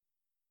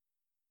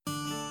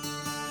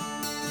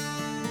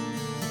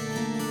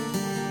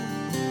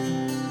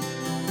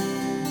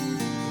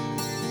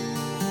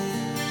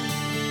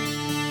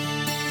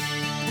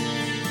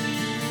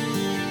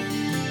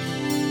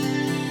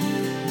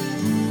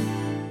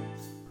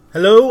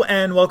Hello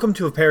and welcome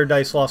to a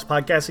Paradise Lost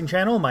podcasting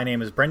channel. My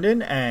name is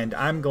Brendan and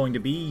I'm going to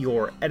be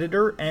your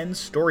editor and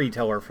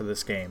storyteller for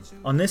this game.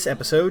 On this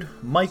episode,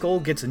 Michael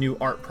gets a new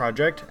art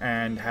project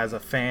and has a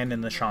fan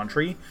in the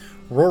Chantry.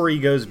 Rory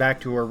goes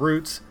back to her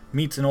roots,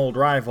 meets an old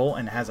rival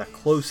and has a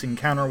close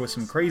encounter with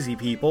some crazy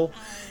people,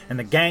 and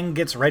the gang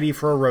gets ready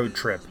for a road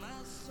trip.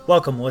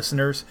 Welcome,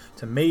 listeners,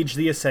 to Mage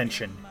the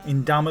Ascension,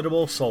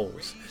 Indomitable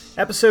Souls.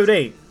 Episode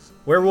 8,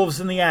 Werewolves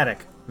in the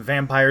Attic,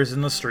 Vampires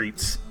in the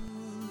Streets.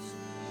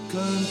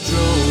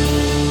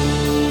 Control.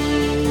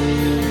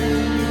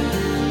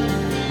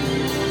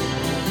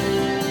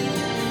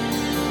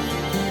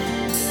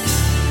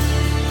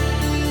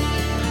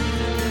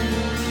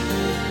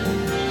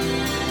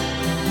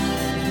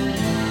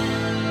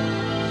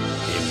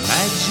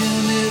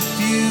 Imagine if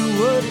you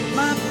were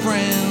my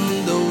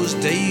friend, those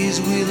days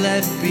we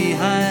left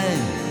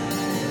behind,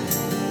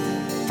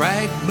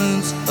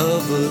 fragments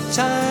of a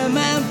time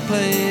and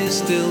place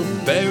still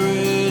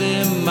buried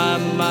in my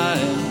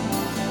mind.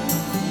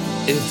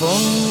 If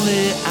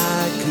only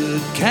I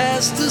could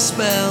cast a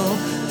spell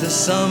to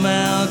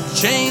somehow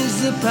change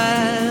the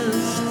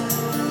past,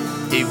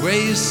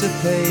 erase a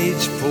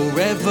page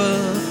forever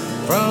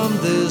from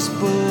this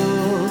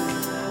book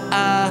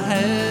I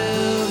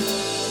have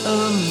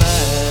amassed.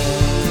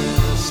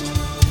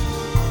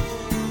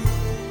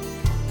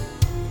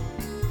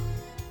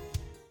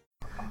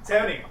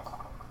 Tony,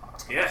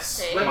 Yes,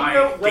 Hey. Let me my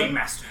know when- game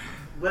master.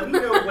 let me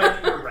know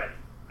when you're ready.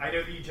 I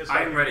know that you just...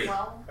 I'm ready.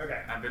 Well,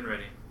 Okay, I've been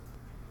ready.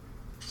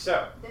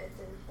 so...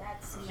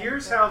 that's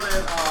Here's how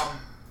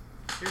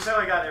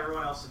I got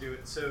everyone else to do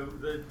it. So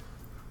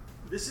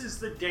this is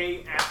the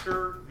day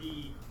after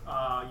the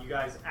you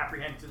guys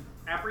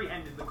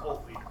apprehended the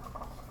cult leader.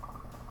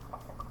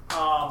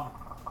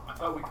 I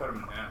thought we cut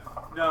him in half.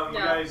 No, you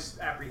No. guys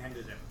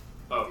apprehended him.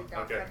 Oh,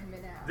 okay.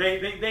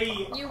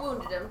 You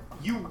wounded him.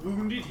 You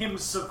wounded him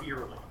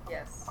severely.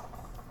 Yes.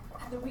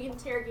 And then we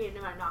interrogated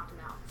him and knocked him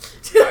out.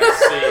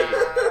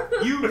 I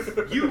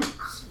You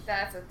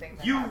That's a thing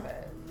that you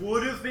happened.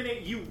 would have been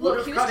you would Look,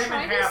 have he cut was him in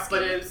trying to half,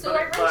 but escape, it, so but,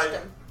 I it, wrenched but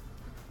him.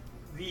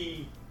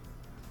 the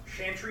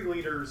Chantry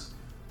leaders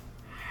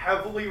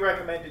heavily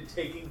recommended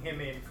taking him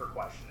in for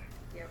questioning.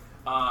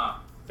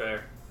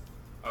 fair.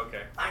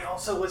 Okay. I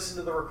also listened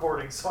to the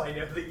recording, so I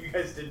know that you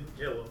guys didn't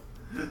kill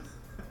him.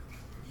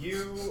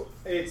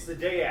 It's the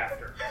day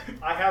after.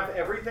 I have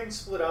everything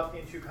split up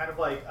into kind of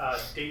like a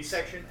day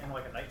section and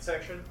like a night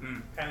section.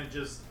 Kind of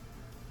just.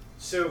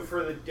 So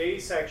for the day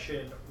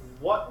section,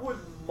 what would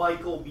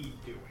Michael be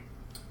doing?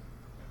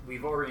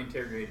 We've already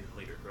interrogated the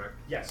leader, correct?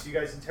 Yes, you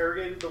guys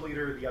interrogated the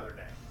leader the other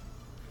day.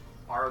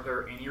 Are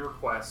there any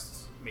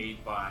requests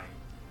made by,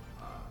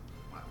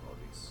 my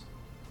apologies,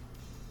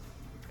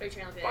 Are you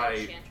trying to look by at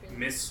Chantry?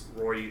 Miss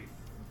Roy,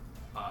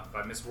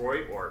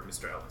 or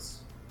Mr. Ellis?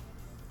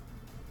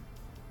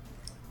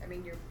 I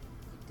mean, you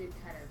did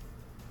kind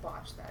of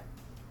botch that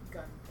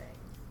gun thing.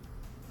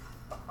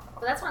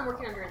 But that's why I'm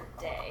working on during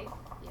the day.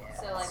 Yeah.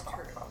 So,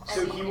 like,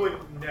 So he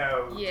wouldn't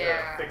know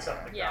Yeah. to fix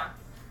up the gun. Yeah.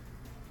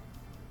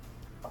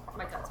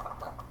 My gun's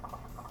fucked up.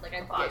 Like,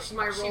 I botched she-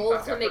 my she roll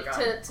fucked to up make her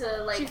gun.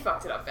 to like. She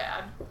fucked it up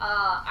bad.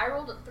 I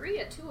rolled a 3,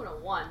 a 2, and a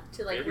 1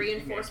 to like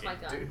Everything reinforce I my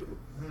can gun. do.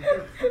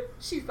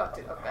 She fucked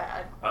it up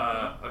bad.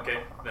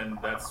 Okay, then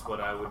that's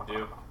what I would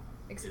do.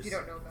 Except you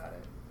don't know about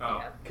it. Oh,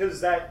 Yeah.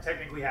 Because that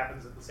technically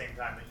happens at the same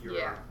time that your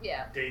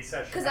Yeah. day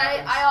session Because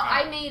happens.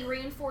 I made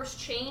reinforce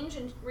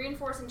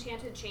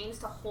enchanted chains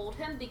to hold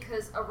him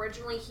because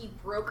originally he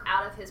broke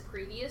out of his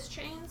previous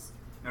chains.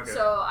 okay.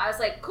 So I was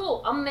like,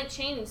 cool, I'm gonna make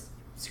chains.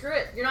 Screw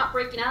it, you're not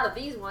breaking out of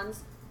these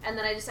ones. And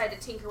then I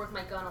decided to tinker with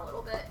my gun a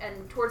little bit,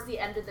 and towards the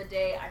end of the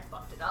day, I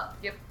fucked it up.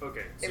 Okay,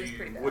 It so was you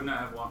pretty bad. would not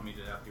have wanted me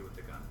to help you with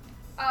the gun.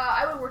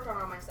 I would work on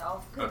it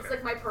myself because it's Okay.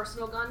 like my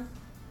personal gun.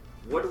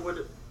 What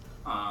would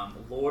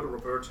Lord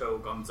Roberto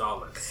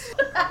Gonzalez?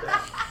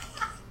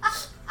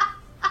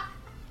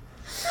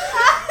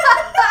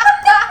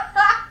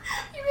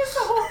 You missed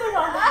the whole thing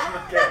on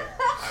that. Okay,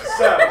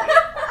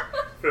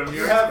 so From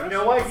you have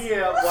no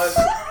idea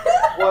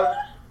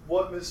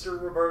what Mr.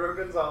 Roberto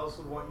Gonzalez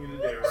would want you to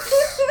do.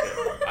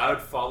 I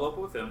would follow up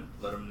with him,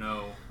 let him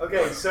know.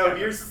 Okay, so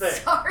here's the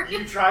thing. Sorry.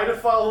 You try to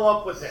follow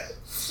up with him.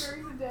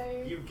 During the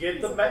day. You get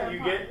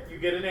you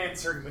get an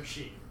answering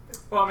machine.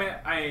 Well,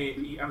 I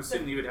mean, I'm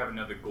assuming you would have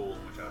another goal,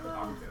 which I would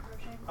talk to.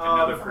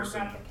 Another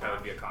person that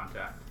would be a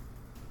contact.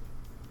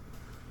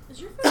 Is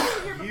your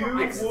phone here before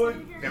I was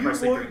You here? Remember I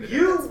said during the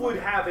day. would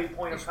have a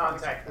point of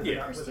contact with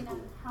Yeah. with a Christina,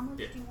 ghoul. how much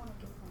Yeah. do you want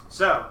to give them?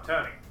 So,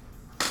 Tony,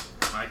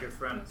 My good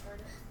friend.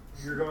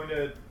 you're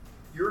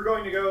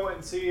going to go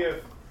and see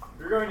if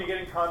you're going to get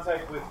in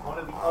contact with one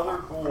of the other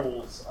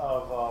ghouls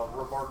of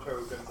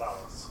Roberto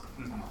Gonzalez.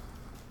 Mhm.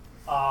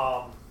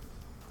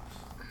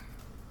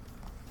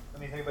 Let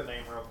me think of a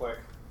name real quick.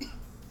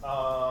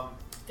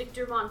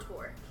 Victor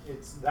Montour.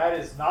 That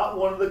is not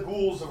one of the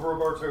ghouls of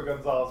Roberto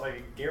Gonzalez. I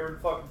can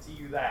guarantee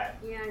you that.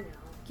 Yeah, I know.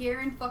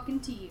 Garen fucking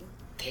to you.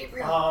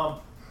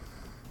 Gabriel.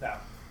 No.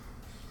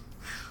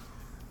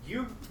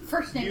 You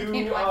First name You, that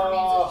came to mind for me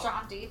is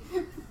Ashanti.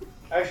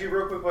 Actually,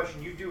 real quick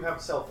question. You do have a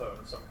cell phone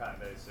of some kind,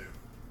 I assume.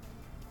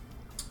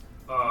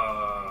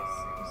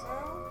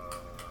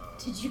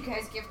 Did you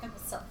guys give them a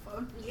cell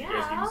phone? You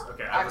guys can use-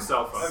 okay, I have a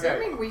cell phone. Okay.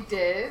 Assuming we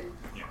did.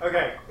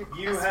 Okay,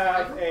 you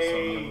have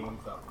a... Someone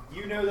wants that.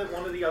 You know that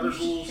one of the other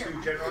ghouls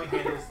who generally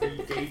handles the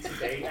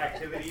day-to-day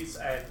activities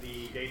and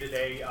the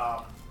day-to-day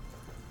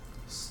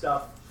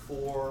stuff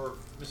for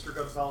Mr.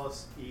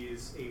 Gonzalez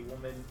is a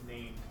woman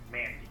named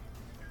Mandy.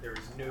 There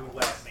is no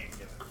last name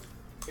given.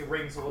 It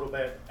rings a little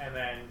bit, and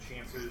then she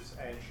answers,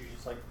 and she's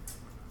just like,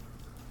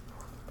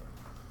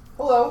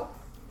 "Hello,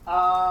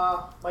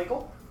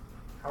 Michael.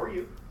 How are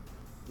you?"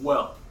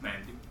 Well,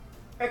 Mandy,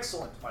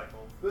 "Excellent,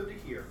 Michael. Good to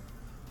hear.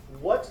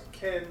 What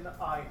can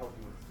I help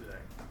you with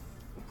today?"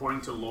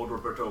 reporting to Lord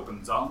Roberto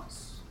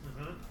Gonzalez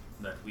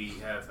that we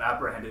have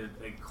apprehended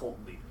a cult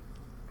leader.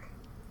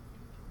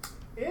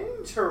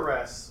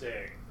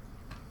 Interesting.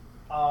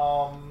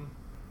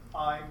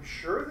 I'm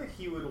sure that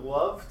he would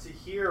love to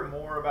hear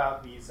more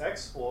about these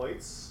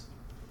exploits,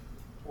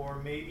 or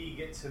maybe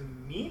get to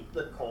meet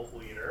the cult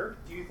leader.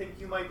 Do you think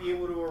you might be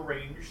able to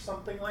arrange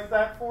something like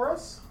that for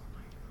us?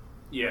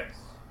 Yes.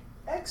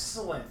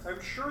 Excellent.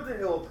 I'm sure that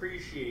he'll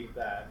appreciate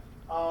that.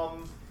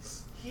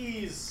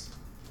 He's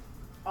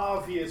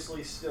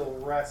obviously still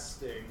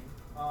resting.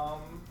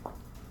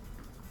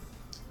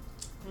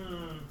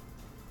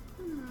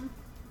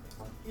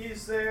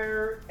 Is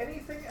there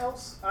anything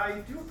else? I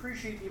do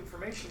appreciate the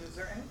information. Is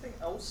there anything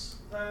else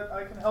that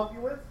I can help you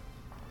with?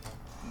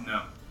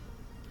 No.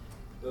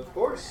 Of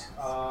course.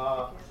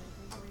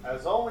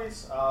 As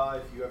always,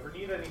 if you ever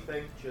need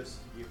anything, just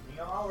give me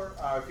a holler.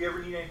 If you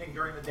ever need anything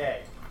during the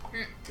day,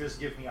 just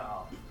give me a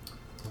holler.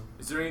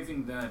 Is there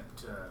anything that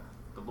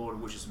the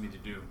Lord wishes me to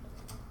do?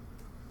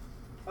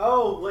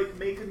 Oh, like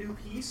make a new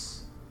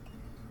piece?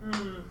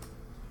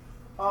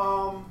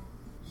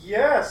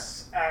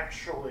 Yes,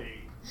 actually.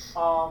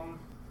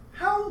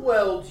 How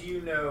well do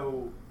you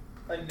know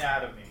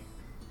anatomy?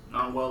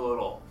 Not well at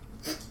all.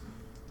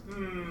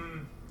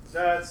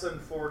 That's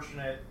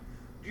unfortunate.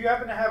 Do you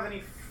happen to have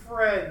any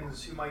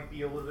friends who might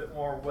be a little bit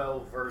more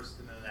well versed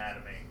in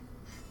anatomy?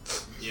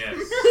 Yes.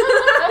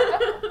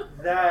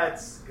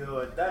 That's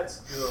good. That's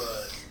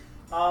good.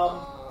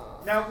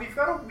 Now we've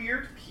got a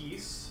weird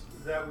piece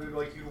that we would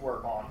like you to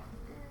work on.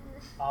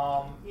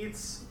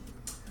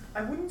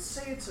 I wouldn't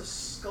say it's a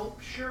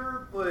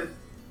sculpture, but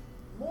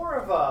more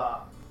of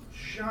a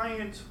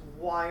giant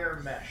wire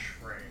mesh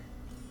frame.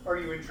 Are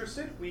you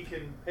interested? We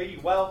can pay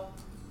you well.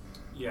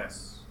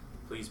 Yes.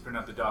 Please print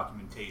out the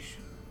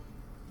documentation.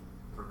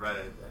 Provide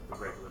it at the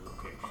regular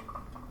location.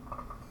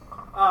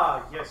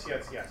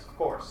 Yes, of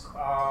course.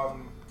 I'll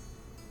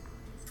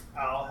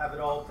have it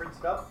all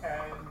printed up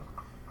and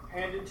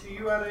hand it to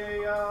you at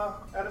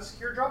a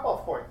secure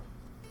drop-off point.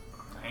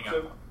 Hang So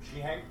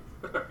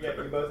up. yeah,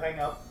 you both hang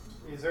up.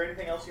 Is there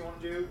anything else you want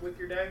to do with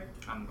your day?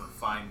 I'm going to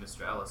find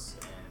Mr. Ellis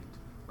and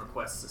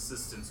request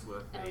assistance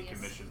with a Elias.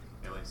 commission.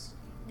 Ellis.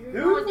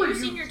 You've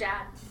seen your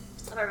dad,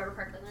 if I remember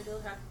correctly. I do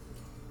have.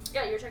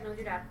 Yeah, you were checking with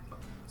your dad.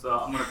 So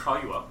I'm going to call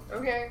you up.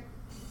 Okay.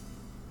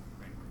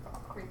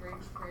 Ring,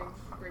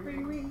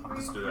 ring, ring.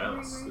 Mr.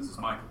 Ellis, this is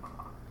Michael.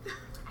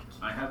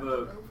 I have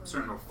a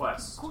certain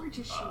request,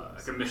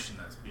 a commission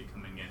that's be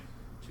coming in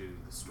to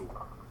the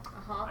store.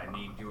 I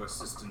need your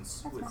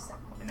assistance with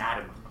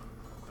anatomy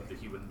of the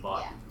human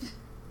body.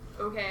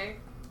 Okay.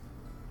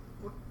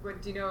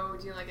 What do you know?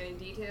 Do you know, like, any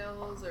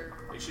details or?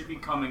 It should be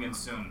coming in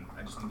soon.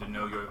 I just need to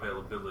know your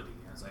availability,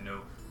 as I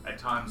know at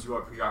times you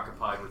are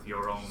preoccupied with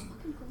your own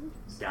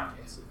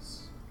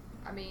dalliances.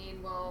 I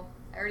mean, well,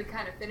 I already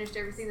kind of finished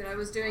everything that I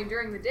was doing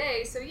during the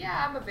day, so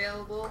yeah, I'm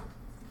available.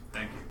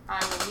 Thank you. I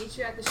will meet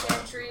you at the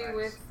Chantry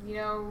with,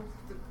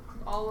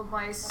 all of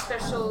my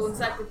special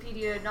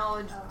encyclopedia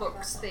knowledge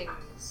books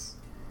things.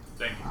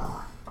 Thank you.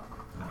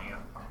 Hang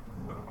up.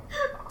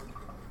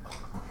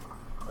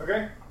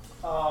 Okay.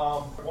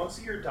 Once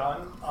you're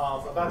done,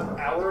 about an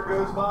hour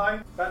goes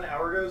by.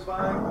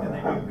 And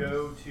then you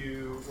go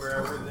to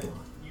wherever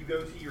you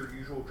go to your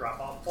usual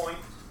drop-off point.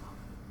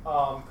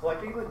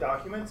 Collecting the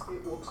documents,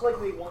 it looks like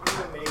they want you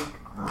to make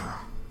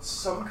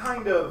some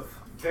kind of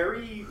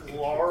very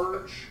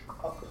large,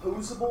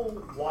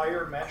 opposable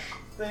wire mesh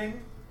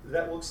thing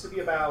that looks to be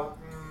about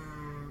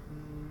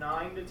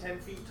 9 to 10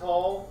 feet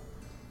tall.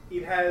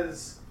 It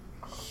has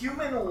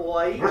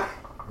human-like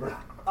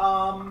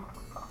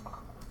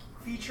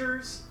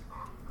features,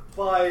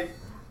 but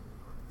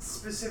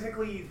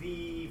specifically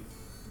the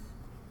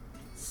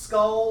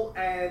skull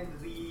and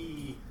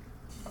the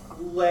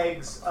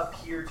legs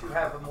appear to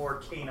have a more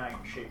canine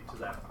shape to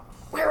them.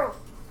 Werewolf!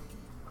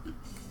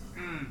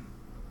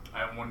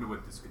 I wonder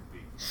what this could be.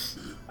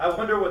 I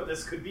wonder what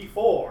this could be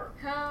for.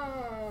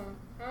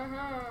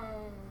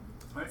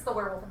 It's the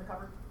werewolf in the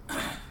cupboard.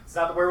 It's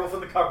not the werewolf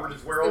in the cupboard,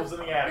 it's werewolves in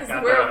the attic. It's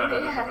the werewolf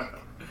in the attic.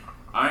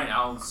 Alright,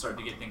 I'll start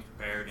to get things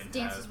prepared and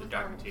Dances have the with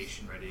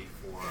documentation ready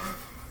for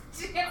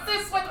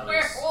Dances with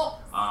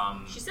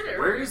werewolves. She said it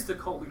where earlier. is the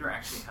cult leader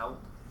actually held?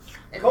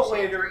 The cult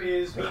leader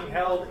is being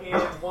held in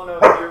one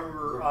of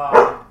your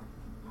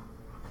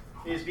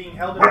is being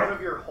held in one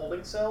of your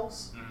holding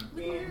cells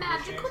in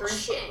Magical the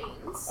Chantry,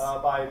 chains.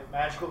 by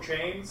magical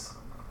chains.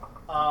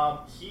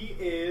 He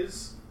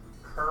is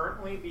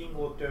currently being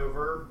looked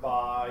over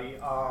by.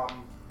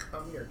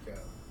 Come here, Joe.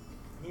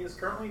 He is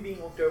currently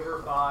being looked over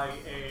by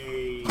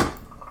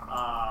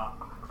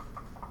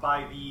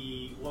by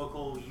the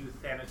local youth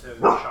Thanatos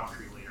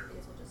Chantry leader,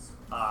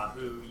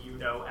 who you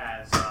know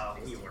as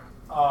Wheeler.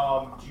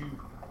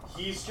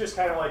 He's just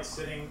kind of like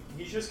sitting.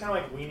 He's just kind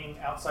of like leaning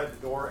outside the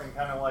door and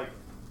kind of like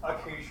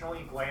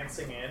occasionally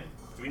glancing in.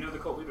 Do we know the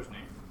cult leader's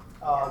name?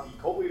 The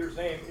cult leader's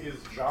name is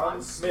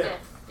John Smith.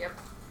 Yep.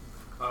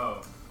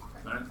 Oh.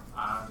 Alright.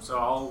 So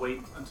I'll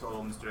wait until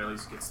Mr.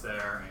 Ellis gets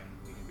there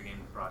and we can begin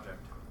the project.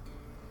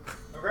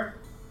 Okay.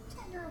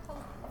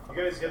 You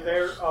guys get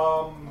there.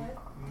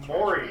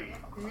 Maury,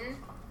 do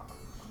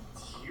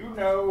you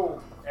know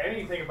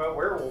anything about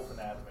werewolf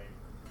anatomy?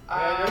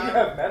 I know you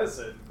have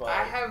medicine, but...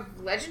 I have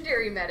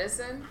legendary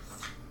medicine.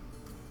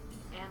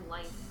 And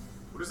life.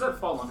 What does that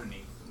fall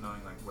underneath,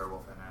 knowing like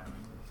werewolf anatomy?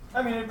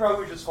 I mean, it'd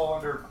probably just fall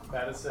under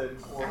medicine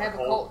or I have a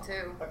cult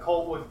too. A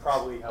cult would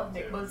probably help too.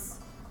 Enigmas.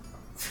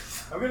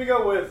 I'm gonna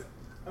go with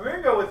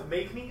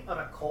make me an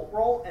occult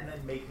roll and then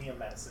make me a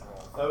medicine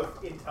roll.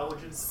 Both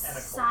intelligence and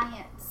occult.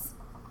 Science.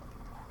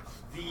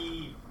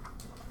 The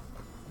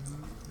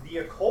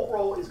occult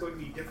roll is going to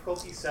be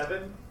difficulty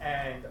 7,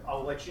 and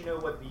I'll let you know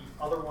what the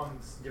other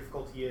one's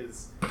difficulty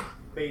is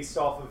based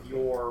off of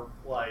your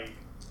like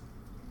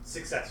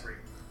success rate.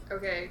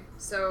 Okay,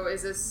 so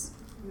is this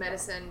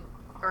medicine,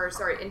 or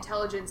sorry,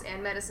 intelligence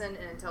and medicine,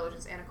 and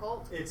intelligence and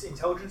occult? It's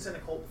intelligence and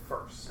occult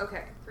first.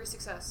 Okay, 3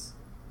 success.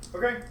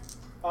 Okay.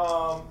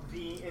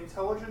 The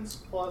intelligence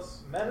plus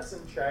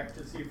medicine check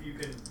to see if you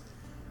can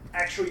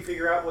actually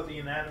figure out what the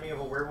anatomy of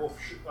a werewolf,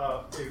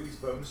 at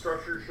least bone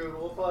structure, should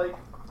look like.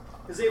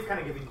 Because they've kind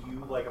of given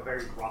you like a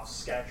very rough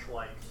sketch.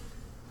 Like,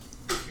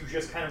 if you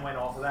just kind of went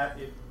off of that,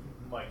 it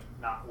might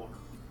not look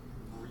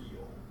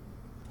real.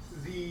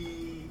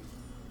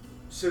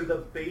 So the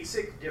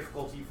basic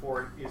difficulty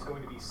for it is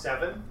going to be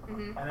 7,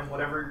 and then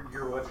whatever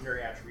your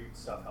legendary attribute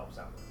stuff helps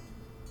out with.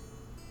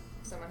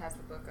 Someone has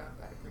the book up.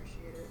 I'd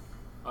appreciate it.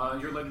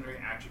 Your legendary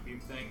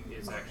attribute thing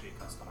is actually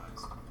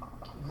customized.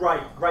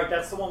 Right.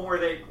 That's the one where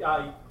they.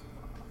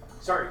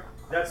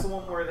 That's the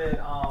one where the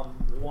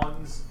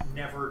ones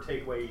never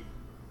take away.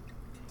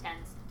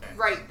 Tens.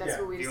 Right, that's Yeah.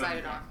 what we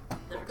decided on.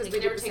 Because we it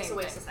did never the takes same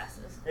away thing.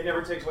 successes. It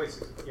never takes away.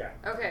 Yeah,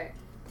 Okay,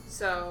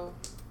 so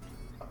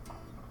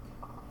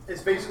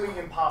it's basically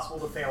impossible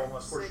to fail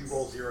unless first you 6,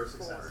 roll 0 4,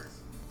 successes.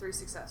 3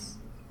 success.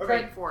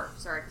 Okay. Wait, 4.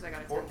 Sorry, because I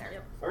got a 10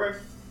 there. Okay.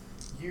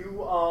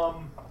 You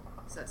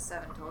So that's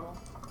 7 total.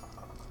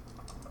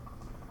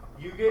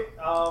 you get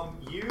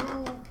you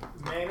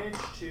manage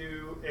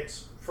to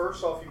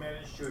first off you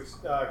manage to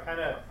kind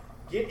of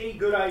get a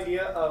good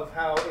idea of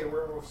how a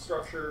werewolf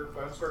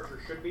bone structure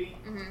should be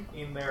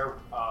in their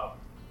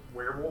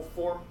werewolf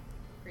form.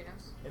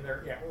 Krenos. In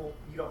their well,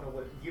 you don't know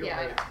what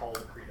Yeah, it's called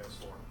in Krenos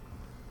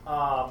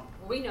form.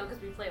 We know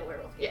because we play a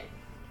werewolf game.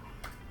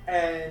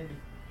 And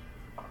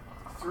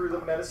through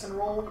the medicine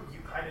roll, you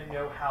kind of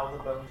know how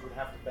the bones would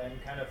have to bend,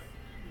 kind of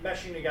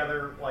meshing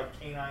together like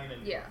canine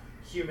and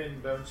human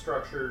bone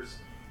structures.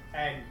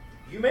 And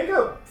you make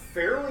a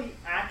fairly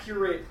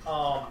accurate.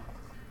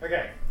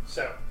 Okay,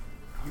 so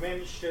you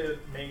managed to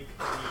make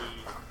the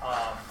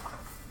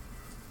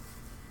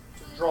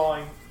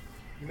drawing.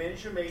 You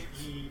managed to make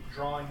the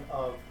drawing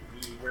of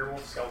the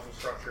werewolf skeletal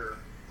structure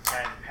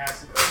and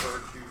pass it over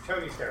to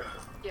Tony's character.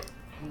 Yep.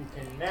 Who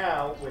can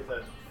now, with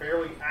a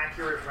fairly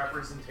accurate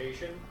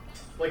representation,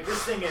 like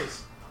this thing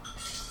is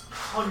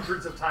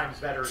hundreds of times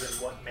better than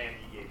what Mandy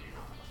gave you.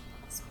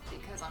 It's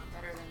because I'm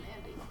better than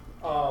Mandy.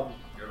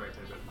 You're right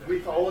there.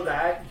 With all of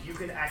that, you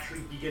can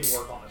actually begin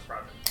work on this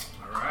project.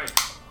 All right.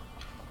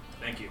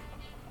 Thank you.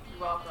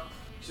 You're welcome.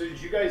 So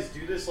did you guys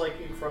do this like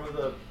in front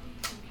of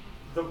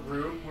the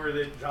room where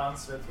the John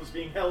Smith was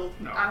being held?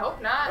 No. I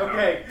hope not.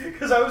 Okay,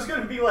 because I was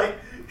gonna be like,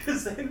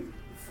 because then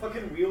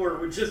fucking Wheeler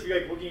would just be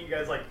like looking at you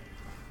guys like,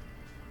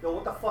 yo,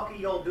 what the fuck are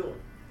y'all doing?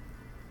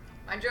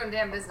 Mind your own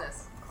damn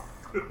business.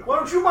 Why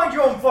don't you mind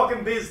your own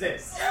fucking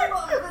business? I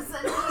love this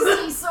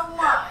NPC so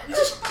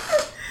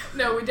much.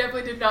 No, we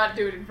definitely did not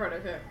do it in front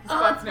of him. It's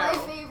Fuck my no.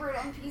 favorite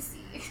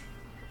NPC.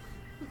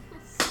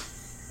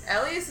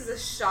 Elias is a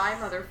shy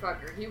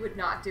motherfucker. He would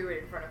not do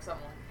it in front of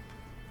someone.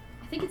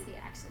 I think it's the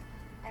accent.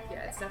 I love Yeah,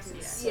 it's the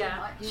definitely accent the so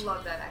accent. much. You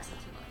love that accent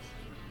too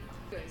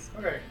much. Anyways.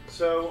 Okay,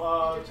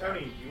 so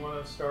Tony, do you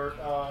want to start?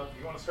 Do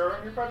you want to start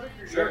on your project,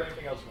 or do you Sure. have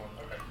anything else you want?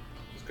 Okay.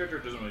 This character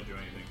doesn't really do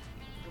anything.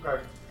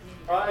 Okay.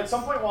 At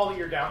some point while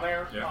you're down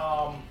there,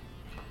 Yeah.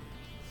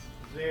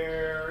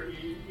 there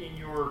in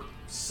your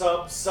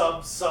sub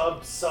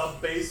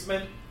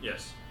basement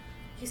Yes.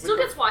 He still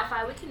With gets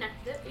Wi-Fi. We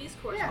connected it. We use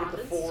with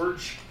correspondence. the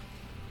forge,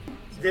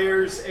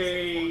 there's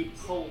a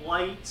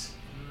polite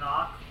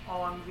knock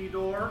on the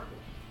door.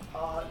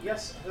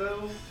 Yes,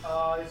 hello.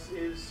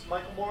 Is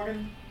Michael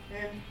Morgan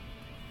in?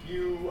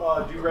 You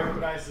do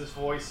recognize this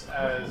voice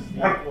as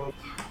the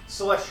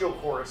Celestial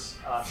Chorus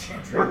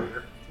chantry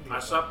leader. I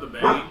stop the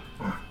banging.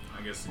 I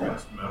I guess,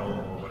 against metal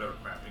or whatever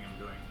crafting I'm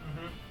doing.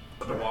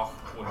 But the walk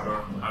with the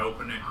door, I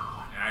open it, and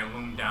I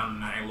loom down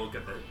and I look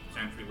at the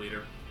sentry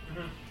leader.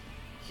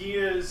 He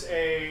is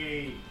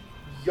a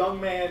young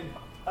man,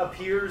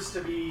 appears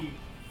to be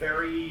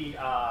very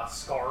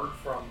scarred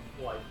from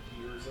like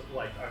years of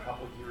a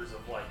couple of years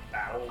of like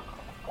battle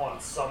on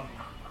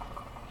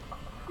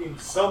in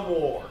some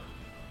war.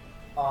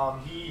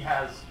 He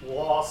has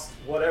lost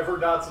whatever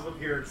dots of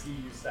appearance he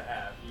used to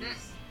have.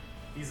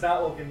 He's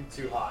not looking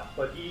too hot,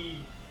 but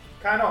he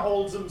kind of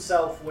holds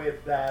himself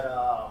with that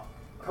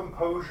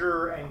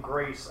composure and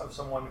grace of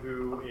someone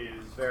who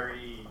is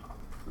very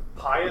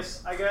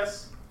pious, I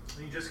guess.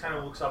 He just kind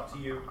of looks up to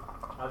you.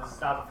 This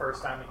is not the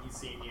first time that he's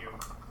seen you,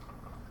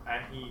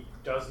 and he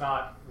does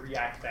not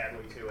react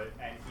badly to it.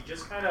 And he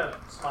just kind of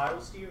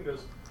smiles to you and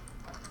goes,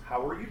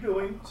 "How are you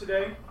doing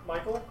today,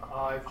 Michael?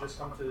 I've just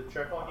come to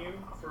check on you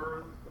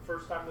for the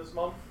first time this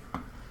month.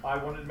 I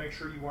wanted to make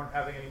sure you weren't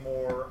having any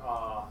more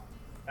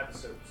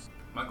episodes."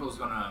 Michael's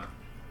gonna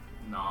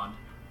nod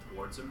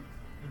towards him,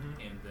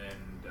 and then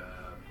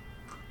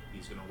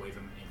he's gonna wave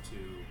him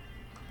into,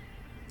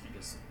 I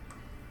guess,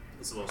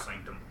 it's a little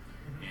sanctum,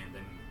 and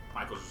then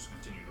Michael's just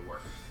continue to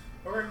work.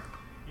 Okay,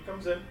 he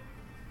comes in.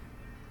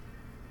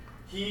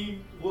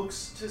 He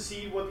looks to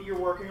see what you're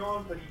working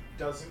on, but he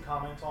doesn't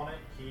comment on it.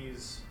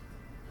 He's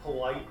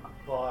polite,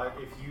 but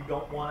if you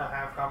don't want to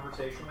have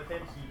conversation with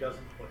him, he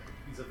doesn't push it.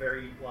 He's a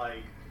very,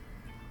 like,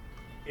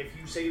 if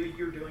you say that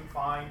you're doing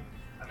fine,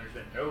 and there's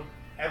been no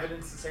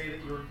evidence to say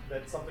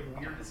that something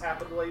weird has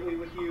happened lately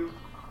with you,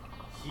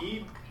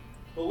 he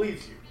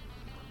believes you.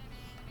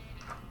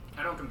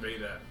 I don't convey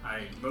that.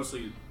 I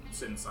mostly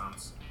sit in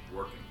silence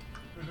working.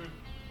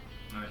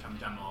 And every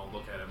time I'll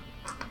look at him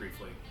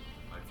briefly,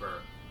 like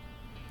for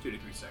 2 to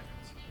 3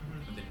 seconds,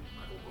 and then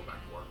I will go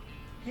back to work.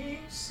 He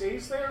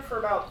stays there for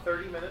about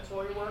 30 minutes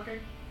while you're working,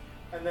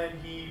 and then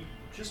he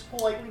just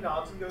politely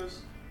nods and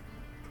goes,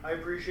 "I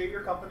appreciate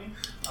your company,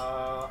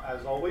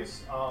 as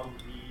always.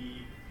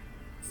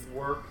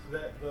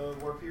 The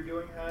work you're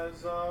doing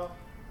has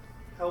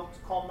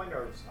helped calm my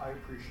nerves. I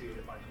appreciate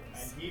it, Michael."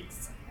 And he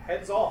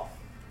heads off.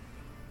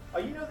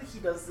 You know that he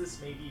does this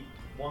maybe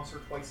once or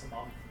twice a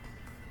month.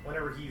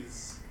 Whenever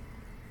he's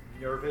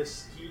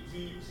nervous,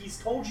 he's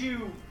told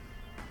you.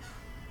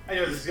 I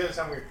know this is gonna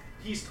sound weird.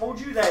 He's told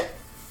you that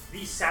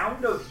the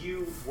sound of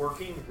you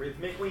working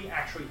rhythmically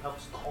actually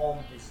helps calm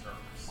his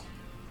nerves.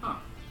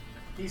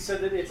 He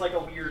said that it's like a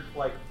weird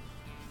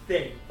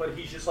thing, but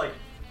he's just like,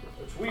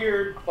 it's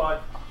weird,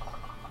 but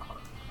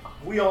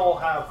we all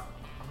have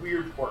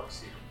weird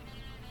quirks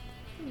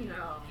here.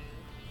 No.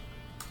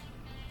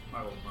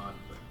 I will nod,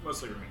 but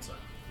mostly remain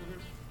silent.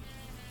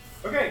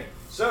 Okay,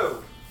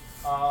 so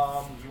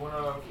you want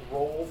to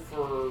roll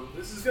for.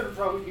 This is going to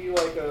probably be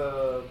like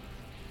a.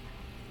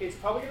 It's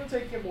probably going to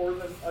take you more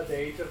than a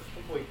day to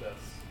complete this.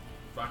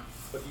 Fine.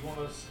 But you want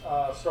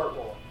to start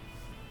rolling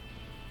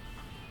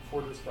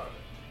for this project.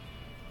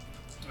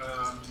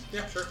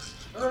 Yeah, sure.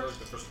 Alright.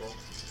 The first roll.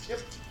 Yep.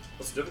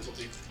 What's the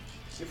difficulty?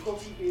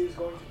 Difficulty is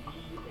going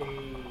to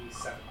be a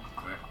 7.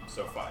 Alright,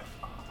 so 5.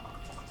 Oh,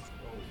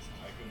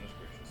 my goodness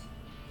gracious.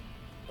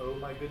 Oh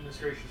my goodness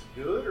gracious,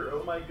 good, or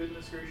oh my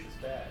goodness gracious,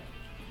 bad?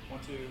 1,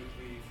 2, 3,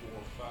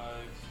 4,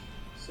 5,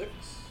 6.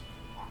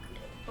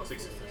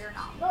 6.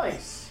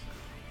 Nice.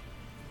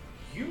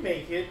 You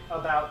make it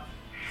about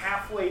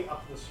halfway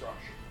up the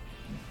structure.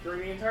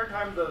 During the entire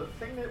time, the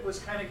thing that was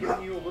kind of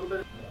giving you a little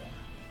bit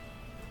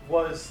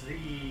was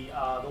the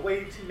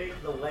way to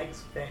make the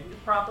legs bend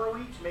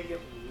properly, to make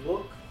it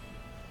look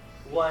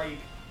like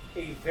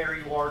a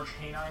very large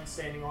canine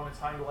standing on its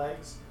hind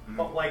legs,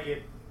 but like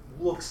it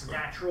looks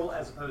natural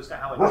as opposed to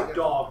how a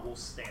dog will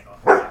stand on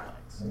its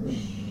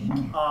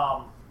hind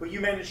legs. But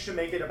you managed to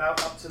make it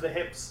about up to the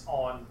hips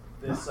on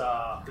this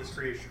this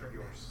creation of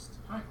yours.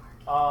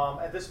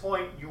 At this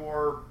point,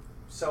 your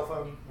cell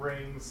phone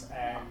rings,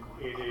 and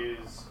it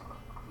is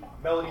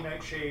Melody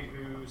Nightshade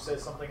who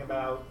says something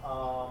about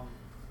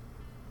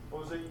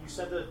what was it? You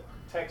sent a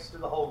text to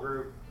the whole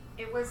group.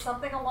 It was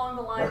something along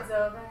the lines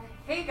of,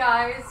 "Hey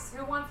guys,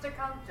 who wants to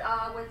come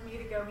with me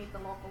to go meet the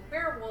local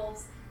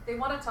werewolves? They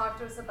want to talk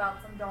to us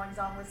about some goings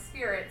on with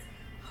spirits."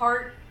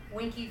 Heart,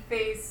 winky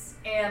face,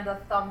 and a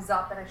thumbs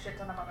up, and a shit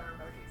ton of other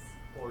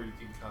emojis. Or you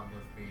can come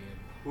with me and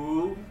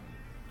Who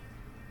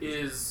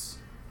is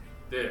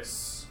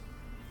this?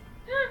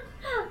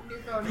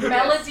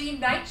 Melody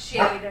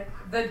Nightshade,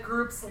 the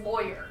group's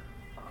lawyer.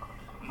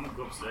 I'm gonna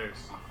go upstairs.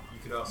 you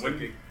could also When-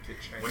 get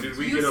Chinese. When did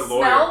we You get a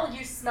lawyer?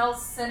 You smell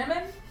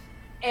cinnamon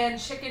and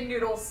chicken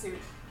noodle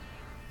soup.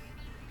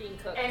 Being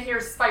cooked. And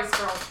here's Spice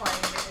Girls playing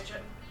in the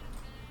kitchen.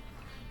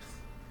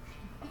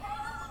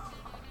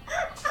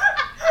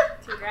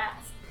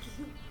 Congrats.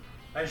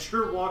 As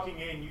you're walking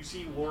in, you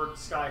see Lord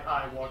Sky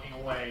High walking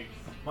away,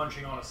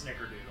 munching on a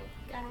snickerdoodle.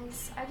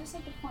 Guys, I just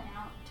like to point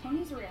out,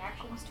 Tony's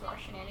reactions to our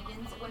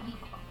shenanigans when he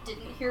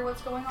didn't hear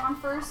what's going on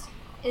first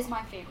is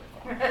my favorite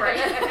thing. Right?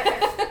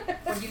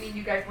 What do you mean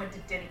you guys went to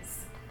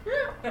Denny's?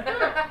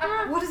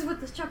 What is with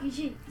this Chuck E.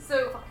 Cheese?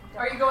 So,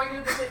 are you going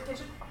to the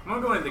kitchen? I'm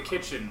gonna go into the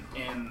kitchen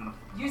and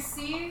You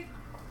see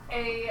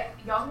a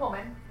young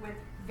woman with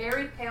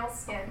very pale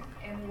skin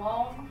and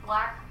long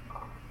black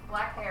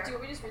hair. Do you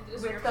want me to just read the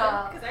With, description?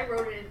 Because I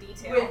wrote it in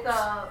detail.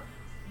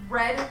 With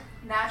red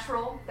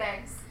natural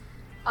bangs,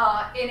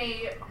 in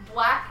a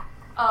black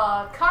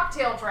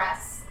cocktail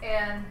dress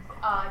and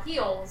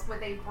heels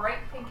with a bright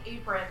pink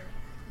apron,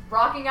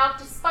 rocking out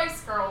to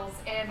Spice Girls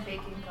and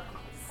baking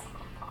cookies.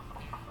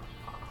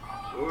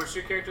 What was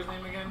your character's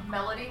name again?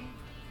 Melody.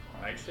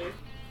 Nightshade?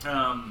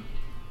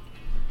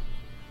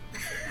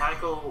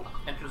 Michael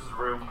enters the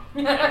room,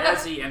 and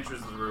as he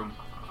enters the room,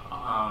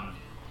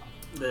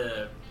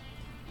 the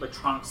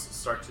electronics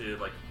start to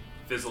like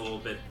fizzle a little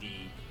bit. The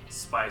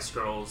Spice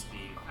Girls,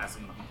 as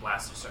in the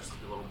blaster starts to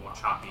be a little more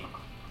choppy,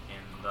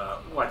 and the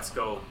lights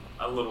go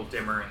a little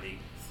dimmer, and they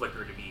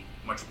flicker to be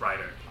much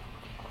brighter.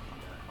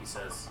 And, he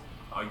says,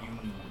 "Are you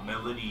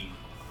Melody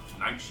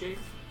Nightshade?"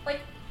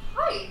 Like,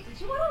 hi,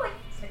 did you want to, like,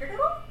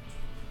 snickerdoodle?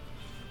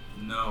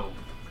 No.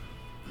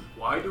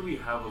 Why do we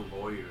have a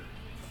lawyer?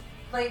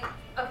 Like,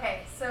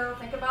 okay, so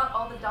think about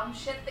all the dumb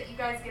shit that you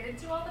guys get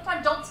into all the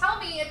time. Don't tell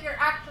me if you're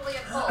actually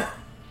a cult.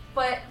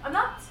 But I'm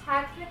not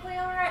technically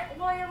a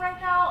lawyer right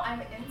now.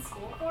 I'm in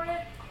school for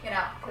it,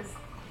 because,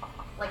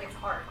 like, it's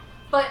hard.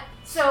 But,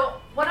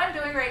 so, what I'm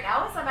doing right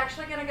now is I'm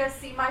actually going to go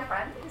see my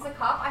friend who's a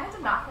cop. I had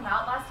to knock him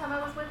out last time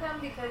I was with him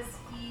because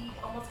he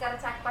almost got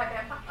attacked by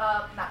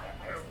not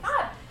vampires.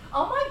 God!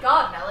 Oh my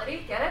god,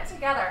 Melody, get it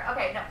together.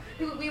 Okay,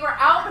 no. We were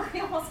out and we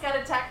almost got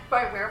attacked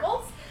by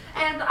werewolves.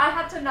 And I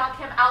had to knock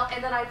him out,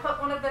 and then I put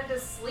one of them to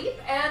sleep,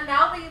 and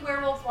now the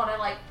werewolves want to,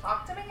 like,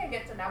 talk to me and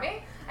get to know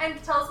me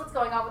and tell us what's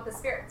going on with the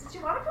spirits. Did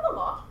you want to come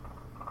along?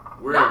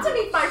 Not to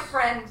meet my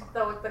friend,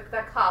 though, the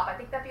cop. I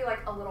think that'd be,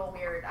 like, a little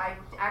weird. I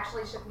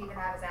actually shouldn't even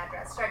have his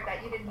address. Strike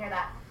that. You didn't hear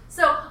that.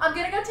 So, I'm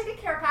gonna go take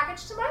a care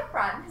package to my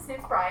friend. His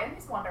name's Brian.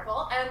 He's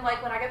wonderful. And,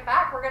 like, when I get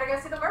back, we're gonna go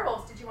see the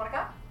werewolves. Did you want to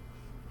go?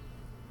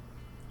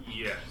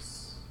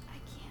 Yes. I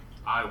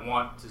can't. I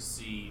want to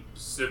see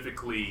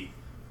specifically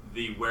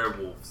the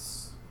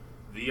werewolves.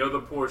 The other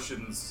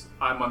portions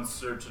I'm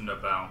uncertain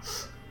about.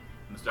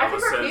 Ms. I can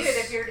Della repeat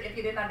says it if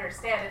you didn't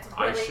understand. It's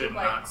really, I should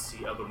like... not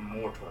see other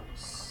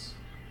mortals.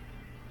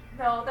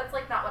 No, that's,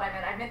 like, not what I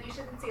meant. I meant you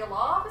shouldn't see a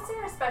law officer,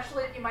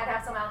 especially if you might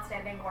have some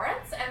outstanding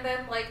warrants. And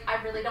then, like,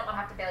 I really don't want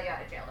to have to bail you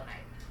out of jail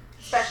tonight.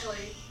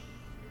 Especially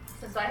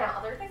since I have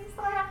other things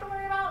that I have to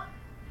worry about.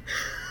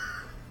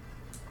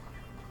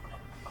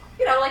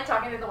 Like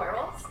talking to the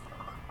werewolves?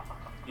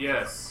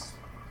 Yes.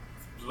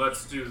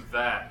 Let's do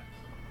that.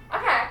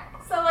 Okay,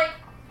 so, like,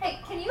 hey,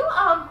 can you,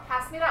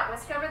 pass me that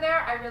whisk over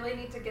there? I really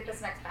need to get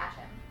this next batch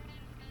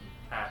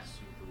in. Pass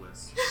you the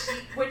whisk.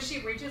 When she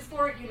reaches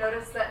for it, you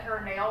notice that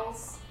her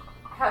nails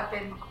have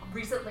been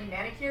recently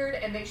manicured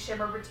and they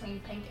shimmer between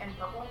pink and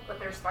purple, but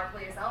they're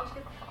sparkly as hell. She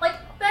goes, like,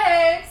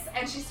 thanks!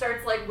 And she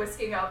starts, like,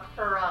 whisking up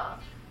her,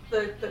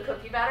 the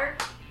cookie batter.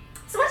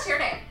 So what's your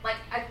name? Like,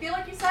 I feel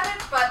like you said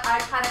it, but I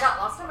kind of got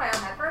lost in my own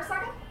head for a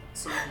second.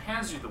 So he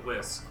hands you the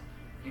whisk,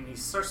 and he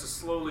starts to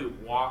slowly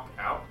walk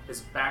out,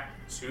 his back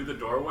to the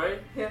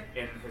doorway, Yeah.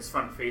 and his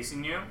front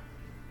facing you,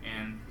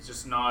 and he's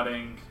just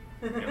nodding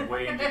and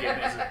waiting to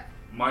get his.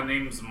 My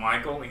name's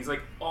Michael, and he's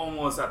like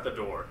almost at the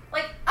door.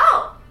 Like,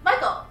 oh,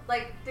 Michael,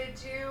 like,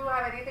 did you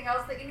have anything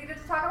else that you needed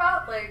to talk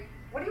about? Like,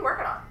 what are you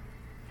working on?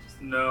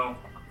 No,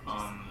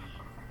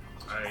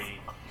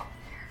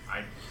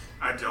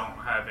 I don't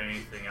have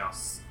anything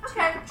else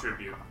Okay. to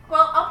contribute.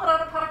 Well, I'll put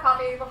on a pot of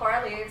coffee before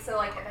I leave, so,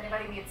 like, if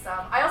anybody needs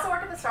some. I also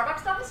work at the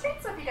Starbucks down the street,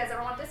 so if you guys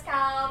ever want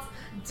discounts,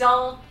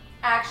 don't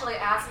actually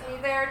ask me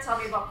there. Tell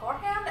me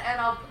beforehand, and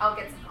I'll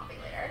get some coffee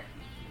later.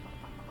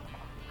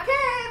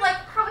 Okay, like,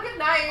 have a good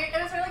night.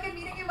 It was really good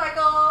meeting you,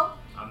 Michael.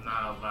 I'm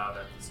not allowed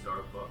at the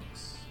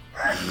Starbucks.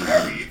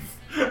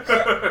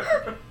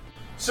 Leave.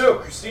 So,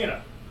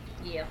 Christina,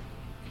 Yeah.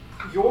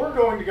 you're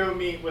going to go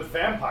meet with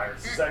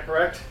vampires, is that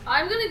correct?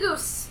 I'm gonna go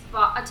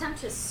attempt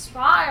to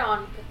spy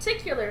on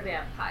particular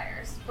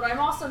vampires, but I'm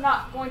also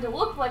not going to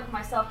look like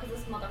myself because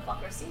this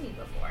motherfucker's seen me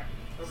before.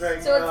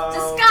 Okay. So it's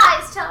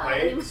disguise time.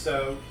 Wait,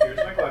 so here's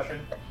my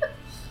question.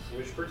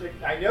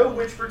 I know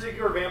which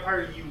particular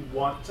vampire you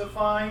want to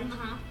find.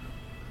 Mhm.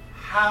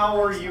 How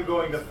are you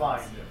going to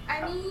find him?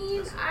 I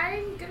mean,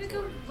 I'm gonna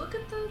go look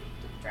at the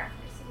drag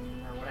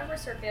racing or whatever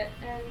circuit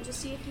and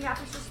just see if he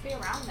happens to just be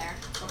around there.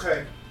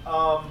 Okay.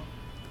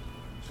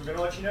 So I'm going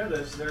to let you know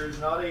this. There's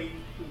not a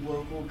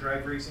local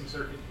drag racing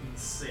circuit in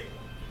Salem.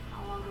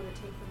 How long would it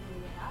take for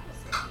me to have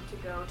a Salem to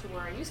go to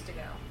where I used to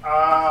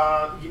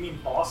go? You mean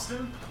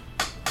Boston?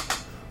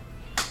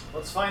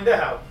 Let's find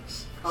out.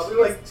 Probably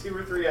like 2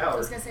 or 3 I was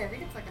hours. gonna say, I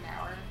think it's like an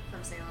hour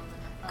from Salem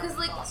Because to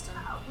like Boston.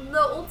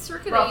 the old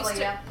circuit Roughly,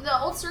 yeah.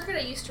 the old circuit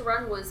I used to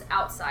run was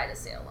outside of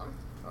Salem.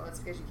 Well, that's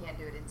because you can't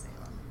do it in Salem.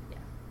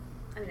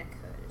 I mean, I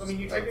could. I mean,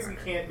 you technically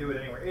can't do it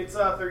anywhere. It's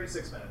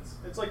 36 minutes.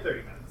 It's like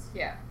 30 minutes.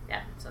 Yeah.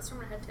 Yeah, so that's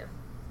where I'm gonna head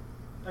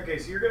to. Okay,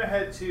 so you're going to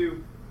head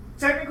to...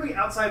 Technically,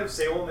 outside of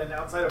Salem and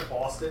outside of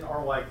Boston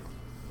are like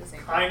The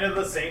same kind thing. of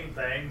the same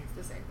thing.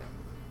 It's the same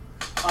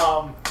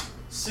thing.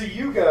 So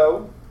you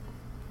go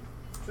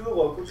to the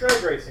local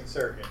drag racing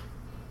circuit.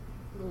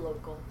 The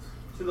local.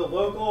 To the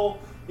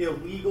local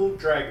illegal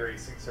drag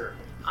racing circuit.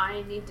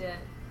 I need to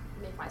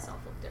make myself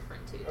look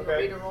different too. Do you Okay.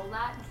 want me to roll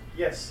that?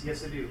 Yes,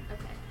 I do.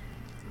 Okay.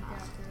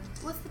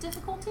 What's the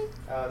difficulty?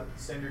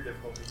 Standard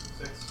difficulty,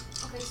 6.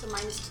 Okay, so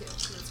 -2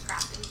 because it's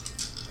crafting.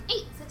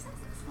 8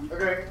 successes.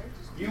 Okay.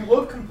 You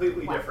look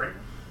completely different.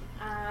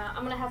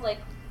 I'm gonna have like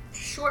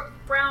short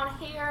brown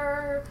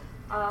hair.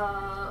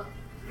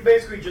 You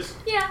basically just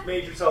Yeah.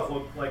 made yourself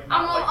look like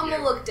I'm not like gonna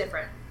you. look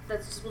different. We'll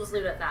just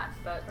leave it at that.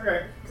 But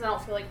Okay, because I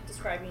don't feel like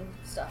describing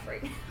stuff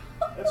right now.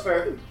 that's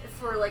fair.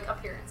 For like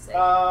appearance sake.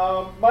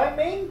 My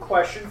main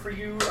question for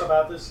you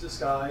about this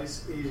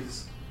disguise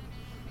is,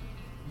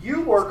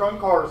 you work on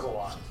cars a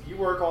lot. You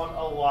work on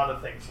a lot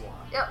of things a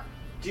lot. Yep.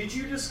 Did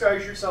you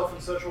disguise yourself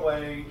in such a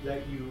way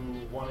that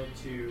you wanted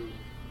to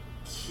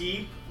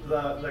keep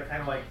the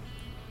kind of like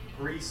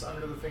grease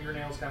under the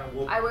fingernails kind of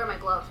look? I wear my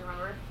gloves,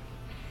 remember?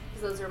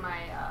 Because those are my.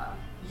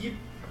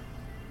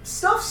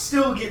 Stuff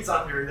still gets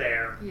under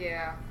there.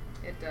 Yeah,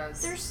 it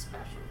does. They're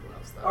special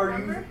gloves, though. Are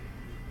remember?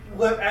 you?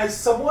 Look, as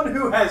someone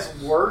who has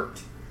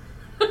worked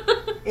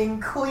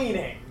in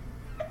cleaning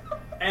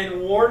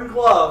and worn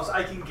gloves,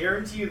 I can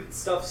guarantee you that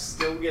stuff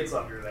still gets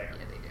under there.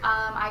 Yeah, they do.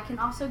 I can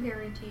also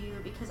guarantee you,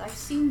 because I've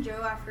seen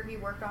Joe after he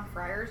worked on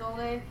fryers all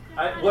day.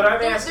 What I'm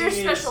There's asking is,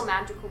 special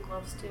magical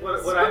gloves too.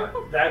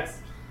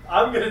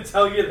 I'm going to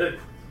tell you that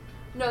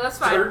No, that's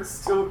fine. dirt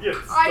still gets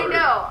I dirt.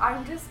 know.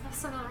 I'm just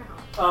messing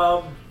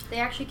around. They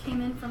actually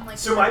came in from like.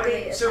 So my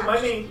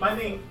Saturday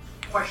main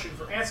question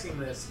for asking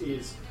this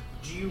is,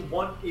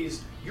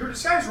 is your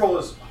disguise roll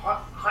is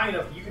high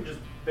enough that you can just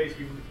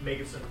basically make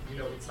it so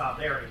it's not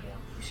there anymore.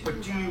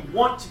 But do you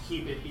want to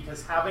keep it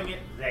because having it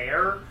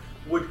there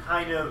would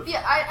kind of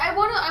Yeah, I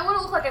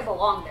wanna look like I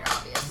belong there,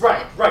 obviously.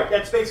 right.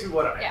 That's basically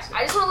what I'm Yeah, asking.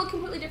 I just wanna look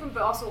completely different,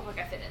 but also look like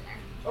I fit in there.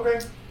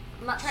 Okay.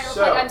 I'm not trying to look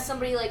So- like I'm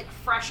somebody like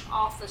fresh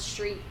off the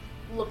street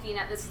looking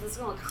at this. This is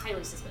gonna look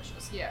highly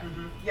suspicious. Yeah.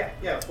 Mm-hmm.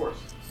 Yeah, of course.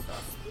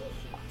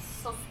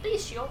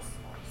 Suspicious.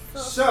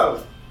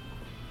 So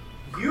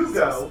you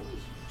go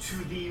to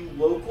the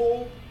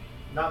local,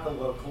 not the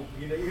local,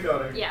 you know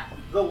what I mean. Yeah.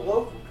 The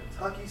local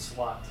Kentucky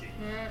SWAT team.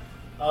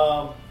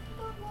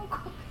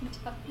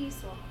 Kentucky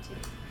SWAT team.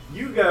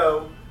 You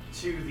go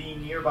to the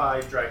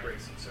nearby drag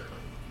racing circuit.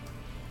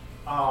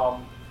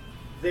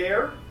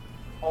 There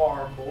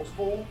are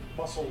multiple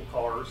muscle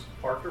cars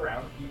parked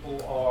around.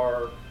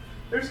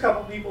 There's a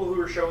couple people who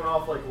are showing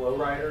off like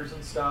lowriders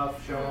and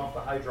stuff, showing off the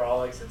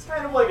hydraulics. It's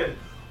kind of like an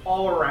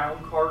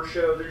all-around car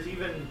show. There's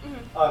even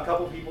a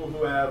couple people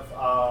who have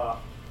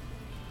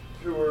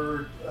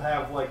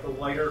like the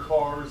lighter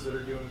cars that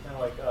are doing kind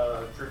of like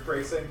drift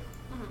racing.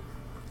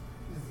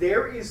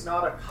 There is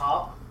not a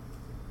cop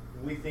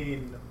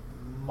within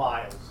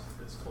miles of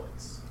this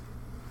place.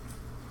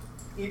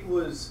 It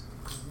was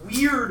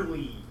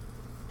weirdly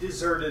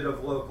deserted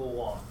of local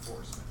law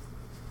enforcement.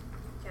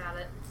 Got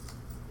it.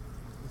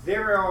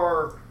 There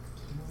are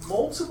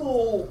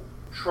multiple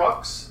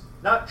trucks,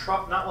 not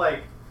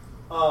like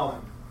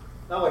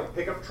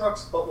pickup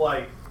trucks, but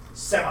like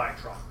semi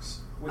trucks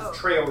with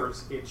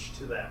trailers hitched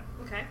to them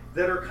Okay.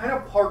 that are kind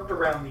of parked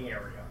around the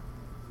area.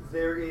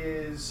 There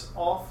is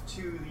off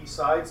to the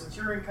side, since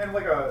you're in kind of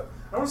like I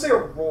don't want to say a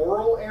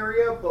rural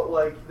area, but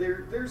like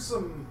there's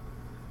some.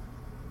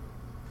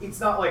 It's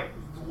not like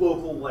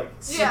local like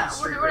city Yeah,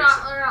 street we're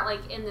racing. not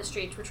like in the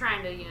streets. We're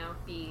trying to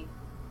be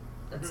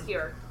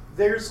obscure.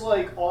 There's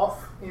like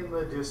off in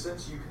the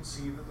distance, you can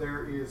see that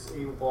there is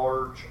a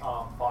large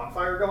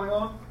bonfire going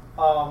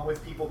on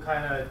with people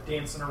kind of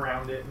dancing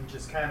around it and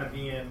just kind of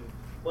being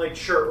like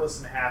shirtless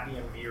and happy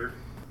and weird.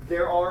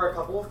 There are a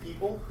couple of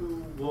people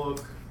who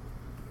look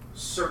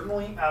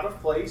certainly out of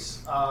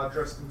place,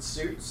 dressed in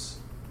suits,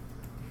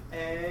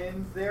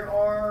 and there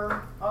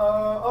are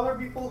other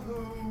people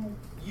who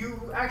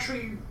you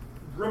actually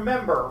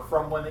remember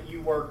from when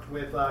you worked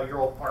with your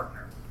old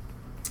partner,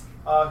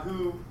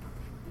 who,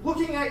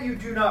 looking at you,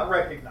 do not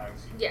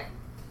recognize you. Yeah.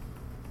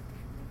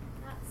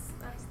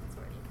 That's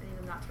what I need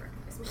them not to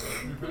recognize me.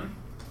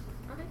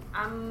 Okay.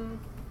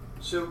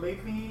 So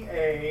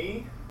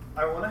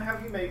I want to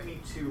have you make me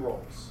 2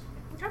 rolls.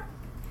 Okay.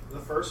 The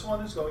first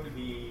one is going to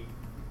be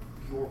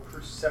your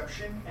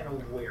perception and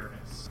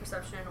awareness.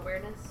 Perception and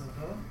awareness.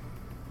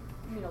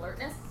 You mean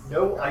alertness?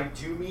 No, I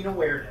do mean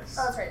awareness.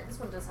 Oh, that's right. This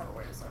one does have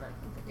awareness on it.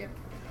 Yep.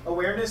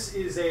 Awareness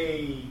is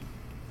a...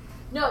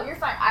 No, you're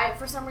fine.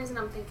 For some reason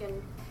I'm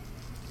thinking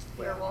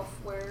werewolf.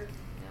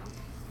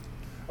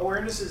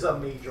 Awareness is a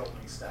mage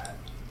only stat.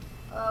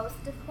 What's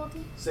the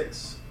difficulty?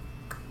 6.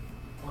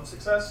 1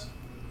 success.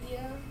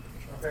 Yeah.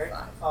 Okay.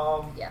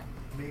 5. Yeah.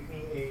 Make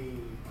me a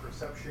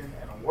perception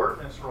and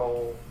awareness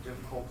roll,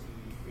 difficulty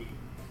 8.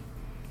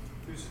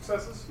 2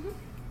 successes?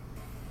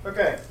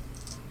 Okay.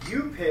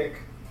 You pick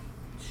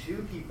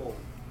 2 people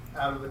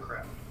out of the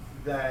crowd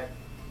that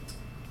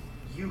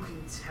you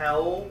can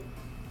tell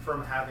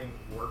from having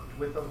worked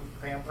with a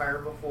vampire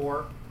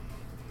before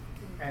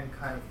and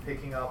kind of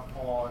picking up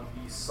on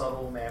these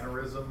subtle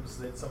mannerisms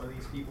that some of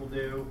these people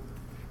do.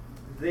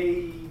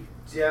 They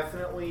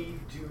definitely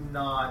do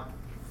not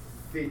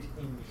fit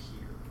in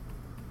here.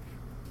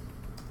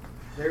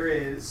 There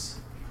is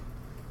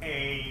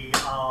a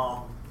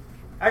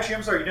actually,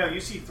 I'm sorry. No, you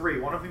see 3.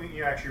 One of them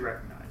you actually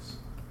recognize.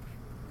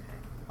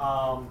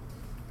 Okay.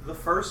 The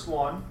first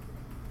one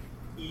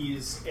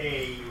is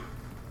a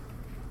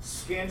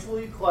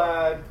scantily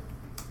clad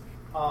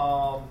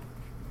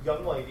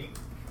young lady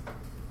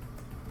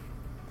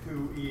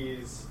who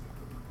is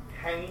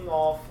hanging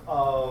off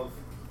of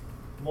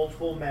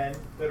multiple men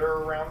that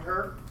are around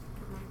her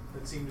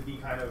that seem to be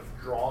kind of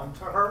drawn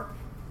to her.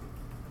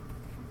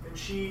 And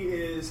she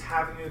is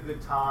having a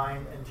good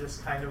time and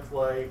just kind of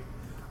like,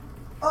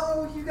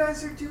 oh, you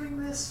guys are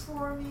doing this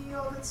for me,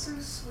 oh, that's so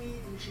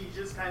sweet. And she's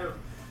just kind of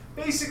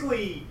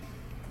basically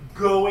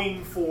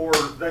going for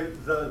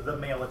the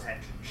male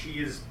attention. She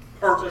is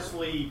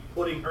purposefully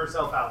putting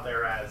herself out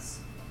there as,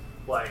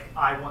 like,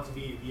 I want to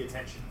be the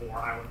attention whore,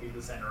 I want to be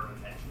the center of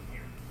attention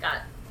here. Got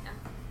it. Yeah.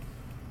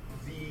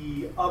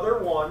 The other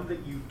one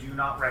that you do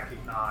not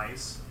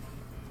recognize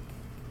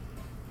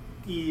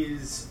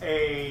is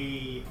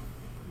a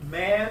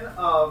man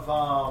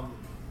of,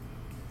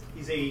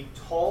 he's a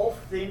tall,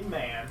 thin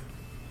man,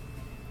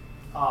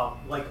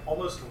 like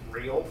almost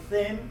rail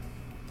thin.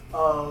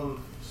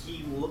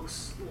 He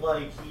looks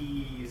like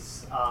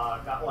he's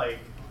got like,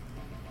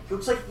 he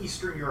looks like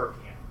Eastern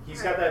European.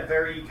 He's got that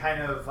very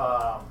kind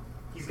of,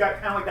 he's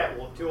got kind of like that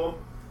look to him,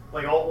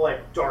 like all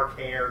like dark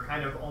hair,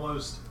 kind of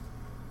almost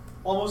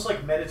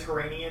like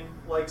Mediterranean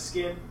like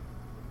skin,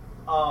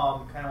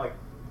 kind of like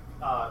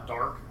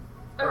dark,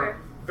 or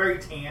very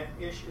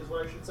tan-ish is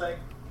what I should say.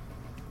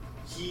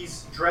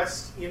 He's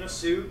dressed in a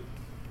suit.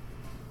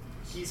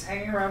 He's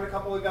hanging around a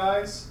couple of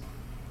guys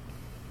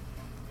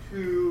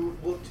who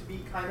look to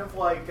be kind of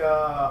like,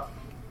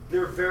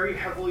 they're very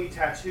heavily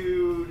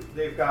tattooed.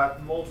 They've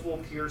got multiple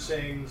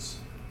piercings.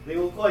 They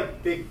look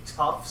like big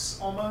toughs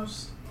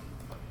almost.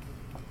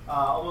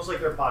 Almost like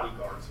they're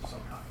bodyguards of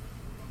some kind.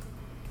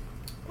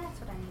 That's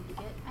what I need to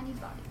get. I need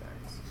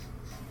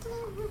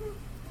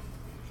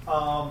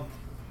bodyguards.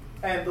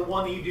 And the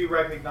one that you do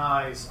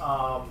recognize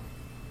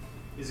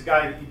is a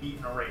guy that you beat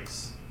in a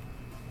race.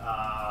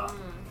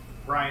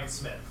 Brian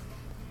Smith.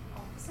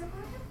 Officer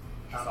Brian?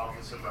 Not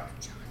Officer Brian.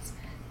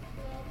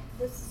 Well,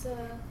 this is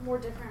a more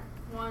different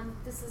one.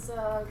 This is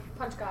a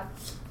Punch God.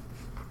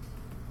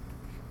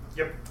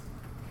 Yep.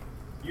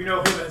 You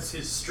know him as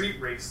his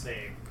street race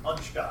name,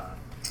 Punch God.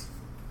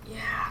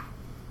 Yeah.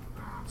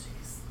 Oh,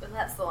 jeez. And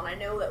that's the one I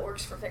know that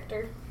works for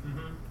Victor.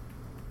 Mm-hmm.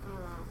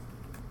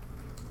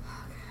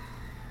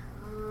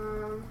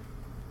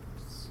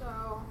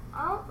 So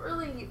I don't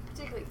really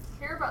particularly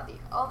care about the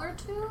other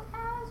 2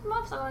 as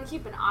much. I'm going to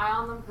keep an eye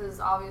on them because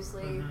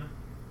obviously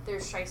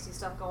there's shiesty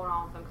stuff going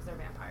on with them because they're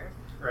vampires.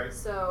 Right.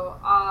 So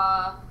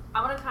I'm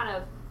going to kind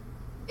of...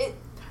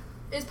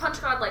 Is Punch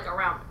God like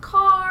around the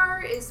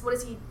car? What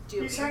does he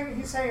do? He's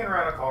hanging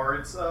around a car.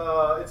 It's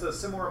a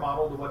similar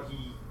model to what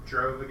he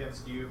drove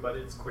against you, but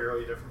it's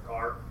clearly a different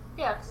car.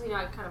 Yeah, because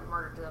I kind of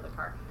murdered the other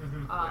car.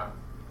 Yeah.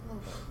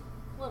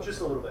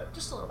 Just a little bit.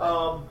 Just a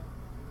little bit.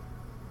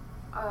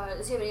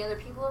 Does he have any other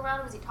people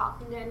around him? Is he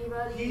talking to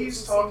anybody?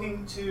 He's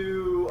talking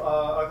to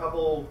a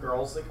couple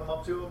girls that come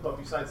up to him, but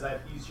besides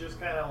that, he's just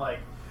kind of like...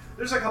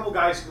 There's a couple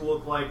guys who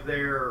look like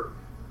they're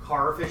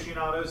car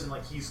aficionados, and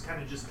like he's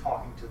kind of just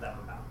talking to them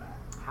about that.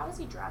 How is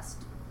he dressed?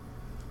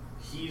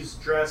 He's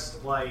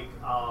dressed like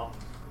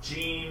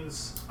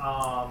jeans,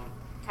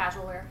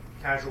 Casual wear?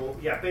 Casual,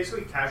 yeah,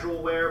 basically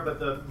casual wear, but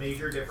the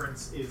major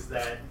difference is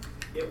that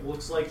it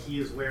looks like he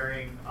is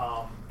wearing,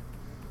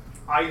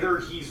 either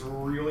he's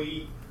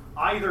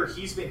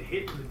been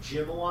hitting the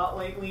gym a lot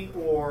lately,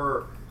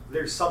 or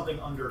there's something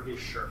under his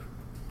shirt.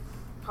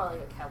 Probably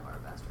like a Kevlar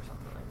vest or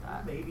something like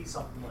that. Maybe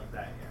something like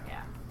that,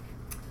 yeah.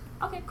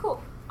 Yeah. Okay,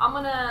 cool. I'm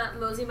gonna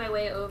mosey my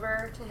way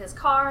over to his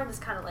car and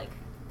just kind of like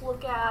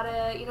look at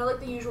it, you know, like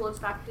the usual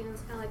inspecting.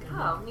 It's kind of like,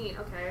 oh, neat,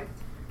 okay.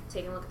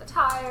 Taking a look at the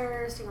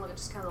tires, taking a look at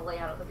just kind of the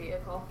layout of the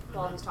vehicle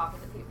while he's talking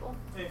to people.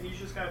 And he's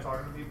just kind of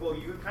talking to people.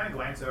 You kind of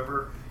glance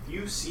over.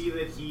 You see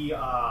that he...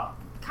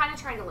 kind of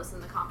trying to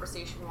listen to the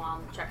conversation while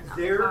I'm checking out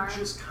the they're car.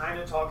 just kind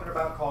of talking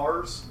about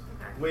cars,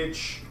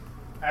 which,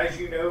 as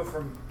you know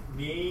from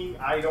me,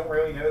 I don't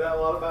really know that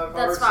a lot about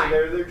cars. That's fine.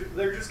 So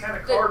they're just kind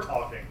of car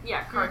talking.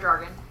 Yeah, car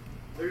jargon.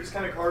 They're just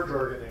kind of car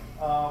jargoning.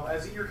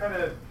 As you're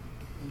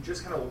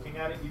just kind of looking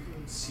at it, you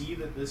can see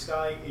that this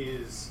guy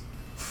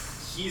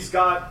he's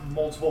got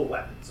multiple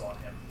weapons on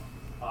him.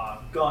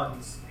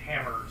 Guns,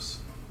 hammers,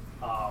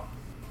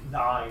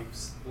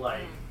 knives.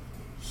 Like,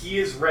 he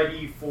is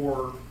ready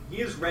for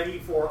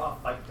a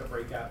fight to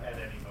break out at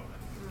any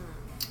moment.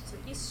 So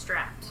he's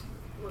strapped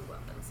with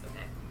weapons,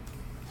 okay.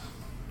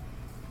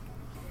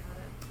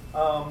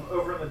 Got it.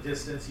 Over in the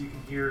distance, you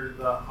can hear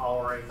the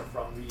hollering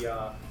from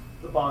the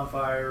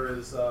bonfire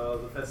as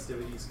the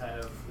festivities kind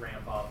of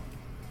ramp up.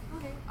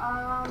 Okay.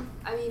 I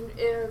mean,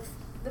 if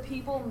the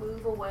people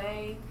move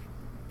away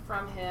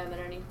from him at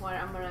any point,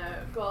 I'm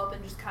gonna go up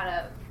and just kind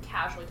of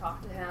casually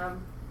talk to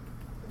him.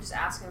 Just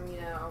ask him,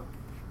 you know,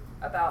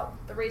 about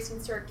the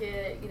racing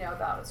circuit, you know,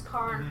 about his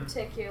car in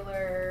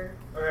particular.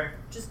 Okay.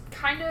 Just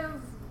kind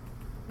of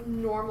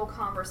normal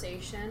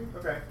conversation.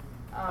 Okay.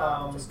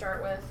 To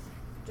start with.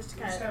 Just to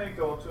You just kind of. kind of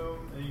go up to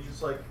him, and he's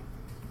just like,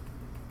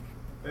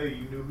 "Hey,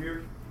 you new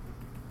here?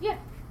 Yeah.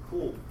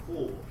 Cool.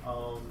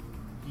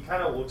 He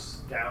kind of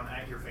looks down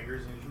at your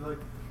fingers, and he's just like,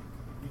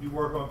 "You do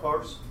work on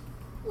cars?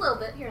 A little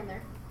bit here and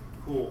there.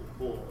 Cool.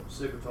 I'm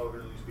sick of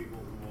talking to these people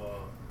who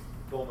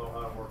don't know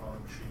how to work on a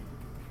machine."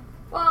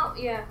 Well,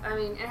 yeah, I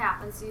mean, it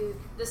happens.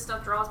 This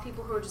stuff draws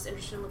people who are just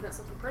interested in looking at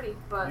something pretty,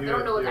 but they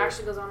don't know what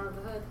actually goes on under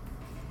the hood.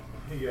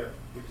 Yeah,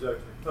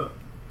 exactly. Huh.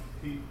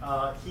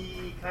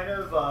 He kind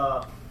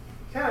of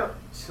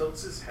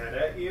tilts his head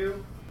at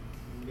you,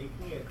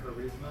 making a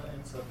charisma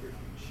and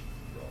subterfuge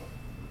roll,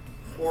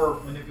 or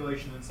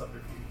manipulation and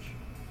subterfuge.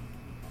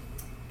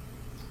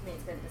 I mean,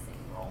 it's been the same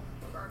role,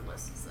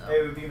 regardless, so.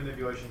 It would be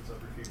manipulation and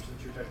subterfuge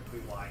since you're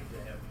technically lying to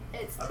him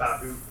It's about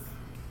who,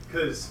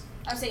 because.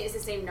 I'm saying it's the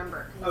same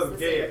number. Oh,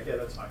 yeah,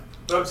 that's fine.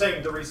 But I'm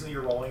saying the reason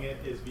you're rolling it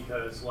is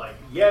because, like,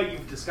 yeah,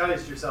 you've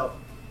disguised yourself,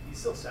 you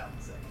still sound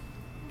the same.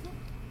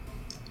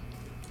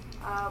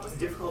 What's The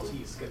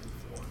difficulty is going to be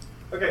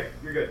 4. Okay,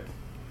 you're good.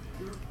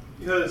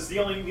 Because the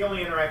only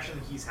interaction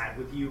that he's had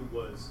with you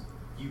was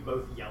you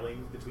both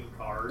yelling between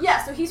cars.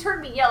 Yeah, so he's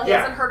heard me yell. He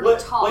hasn't heard me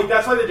talk. Like,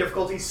 that's why the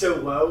difficulty's so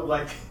low.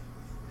 Like,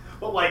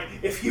 but like,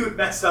 if you had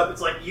messed up,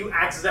 it's like you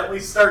accidentally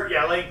start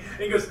yelling,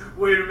 and he goes,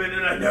 "Wait a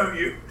minute, I know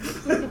you."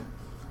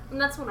 And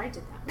that's when I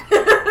did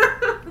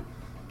that.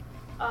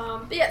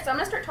 But yeah, so I'm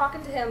gonna start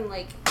talking to him,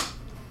 like,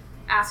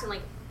 asking,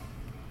 like,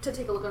 to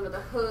take a look under the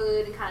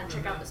hood and kind of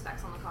check out the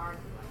specs on the car and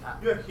things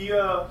like that.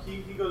 Yeah,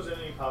 he goes in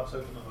and he pops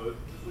open the hood.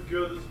 He's like,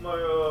 "Yeah,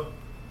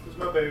 this is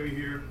my baby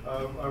here.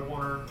 I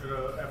won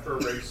her after a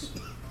race."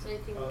 So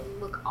anything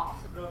look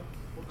off? No,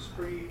 looks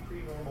pretty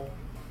normal.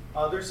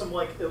 There's some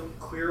like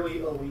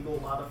clearly illegal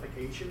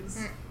modifications.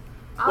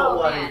 Oh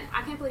like, man,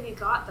 I can't believe you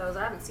got those.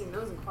 I haven't seen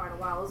those in quite a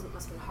while. Those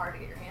must have been hard to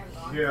get your hands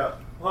on. Yeah.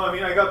 Well, I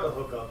mean, I got the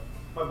hookup.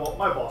 My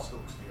boss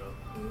hooks me up.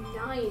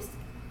 Nice.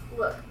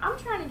 Look, I'm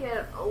trying to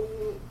get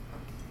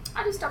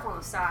I do stuff on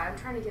the side. I'm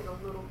trying to get a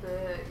little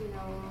bit,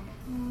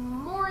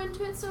 more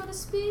into it, so to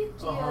speak.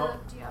 Do you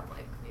have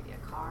like maybe a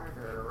card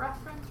or a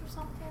reference or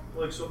something?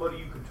 Like somebody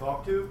you can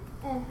talk to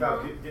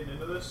about getting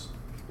into this.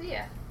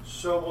 Yeah.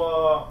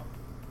 So,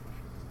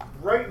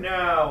 right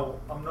now,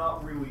 I'm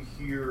not really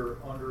here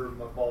under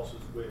my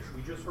boss's wish.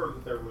 We just heard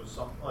that there was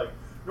some, like,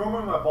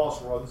 normally my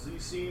boss runs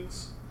these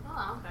scenes.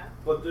 Oh, okay.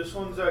 But this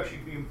one's actually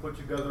being put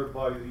together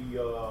by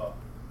the,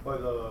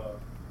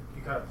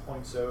 he kind of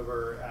points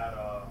over at,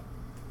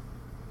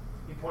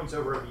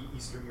 the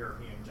Eastern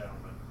European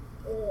gentleman.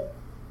 Oh.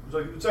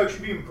 It's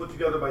actually being put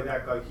together by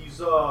that guy.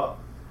 He's out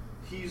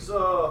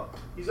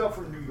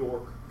from New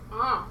York.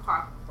 Oh,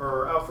 okay.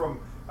 Or out from,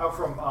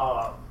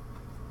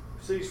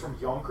 say he's from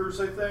Yonkers,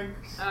 I think.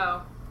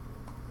 Oh.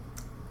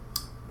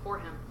 Poor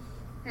him.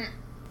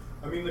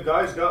 I mean, the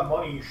guy's got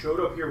money. He showed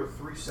up here with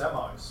 3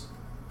 semis.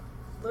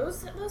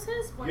 Those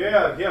his?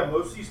 Yeah.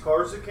 Most of these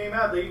cars that came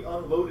out, they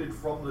unloaded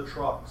from the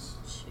trucks.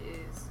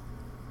 Jeez.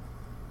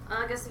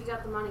 I guess if you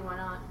got the money, why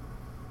not?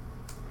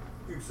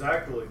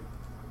 Exactly.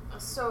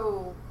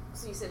 So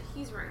you said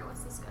he's running.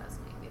 What's this guy's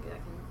name? Maybe I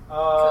can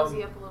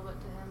cozy up a little bit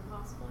to him,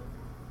 possibly.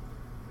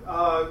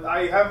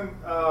 I haven't.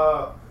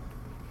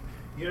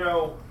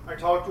 I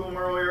talked to him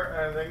earlier,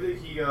 and I think that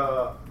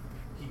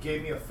he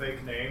gave me a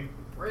fake name.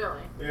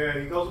 Really? Yeah,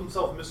 he calls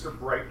himself Mr.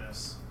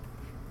 Brightness.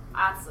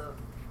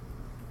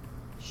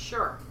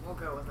 Sure, we'll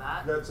go with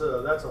that. That's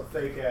a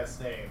fake ass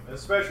name,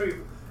 especially,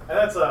 and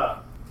that's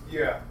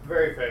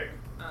very fake.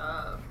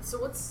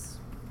 So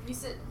you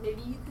said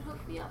maybe you could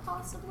hook me up,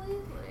 possibly?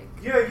 Like.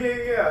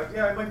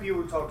 Yeah. I might be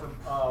able to talk to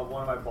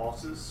one of my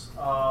bosses.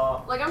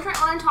 Like when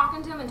I'm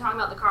talking to him and talking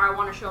about the car, I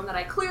want to show him that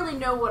I clearly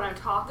know what I'm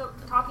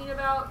talking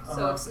about.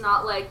 So it's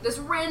not like this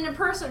random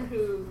person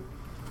who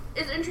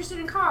is interested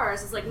in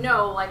cars. It's like,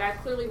 no, like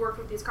I've clearly worked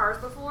with these cars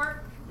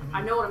before. Mm-hmm.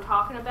 I know what I'm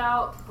talking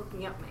about. Hook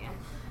me up, man.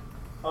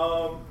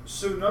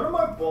 So none of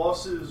my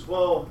bosses,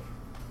 well,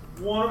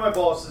 one of my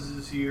bosses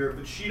is here,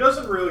 but she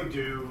doesn't really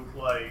do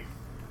like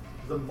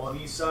the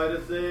money side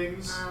of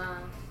things.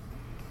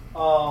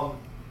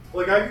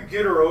 Like I could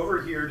get her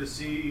over here to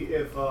see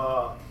if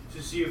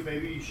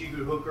maybe she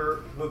could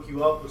hook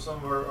you up with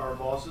some of our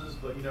bosses,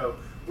 but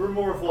we're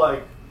more of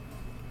like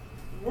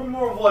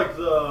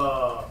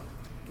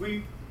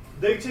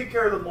they take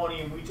care of the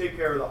money and we take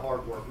care of the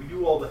hard work. We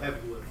do all the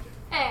heavy lifting.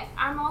 Hey,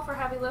 I'm all for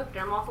heavy lifting.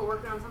 I'm all for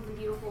working on something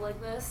beautiful like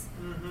this.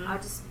 Mm-hmm. I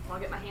just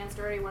want to get my hands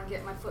dirty. I want to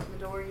get my foot in the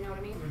door. You know what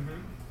I mean?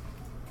 Mm-hmm.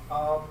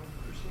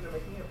 Christina,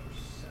 make me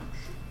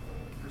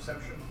a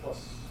perception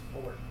plus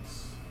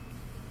awareness.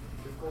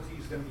 Difficulty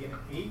is going to be an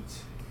 8.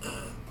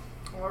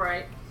 All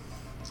right.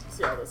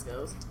 See how this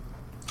goes.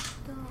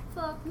 Don't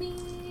fuck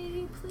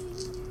me,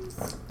 please.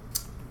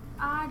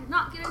 I did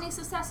not get any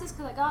successes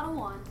because I got a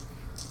 1.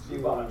 You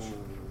botched.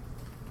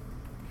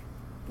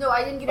 No,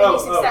 I didn't get any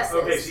successes.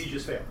 Okay, so you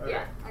just failed. Okay.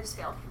 Yeah, I just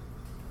failed.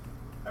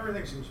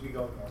 Everything seems to be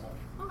going normal.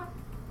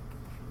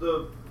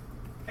 Okay.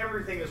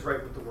 Everything is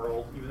right with the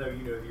world, even though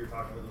you know that you're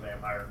talking with a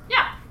vampire.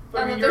 Yeah.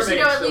 But, I mean, there's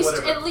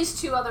at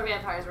least 2 other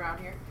vampires around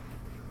here.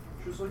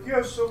 She was like,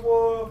 yeah,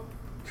 so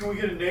Can we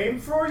get a name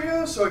for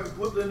you so I can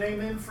put the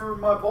name in for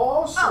my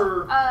boss?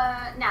 Or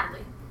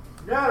Natalie.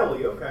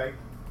 Natalie, okay.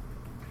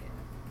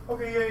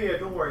 Okay, yeah,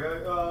 don't worry.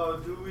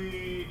 Do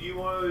you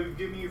want to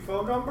give me your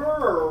phone number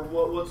or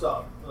what's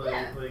up?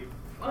 Yeah.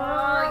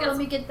 Let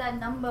me get that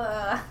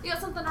number. You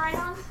got something to write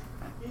on?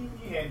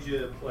 He hands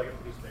you like a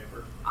piece of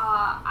paper.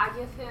 I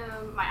give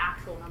him my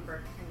actual number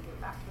and give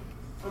it back to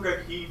him.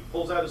 Okay, he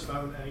pulls out his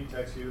phone and he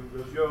texts you.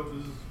 Goes, yo,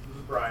 this is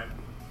Brian.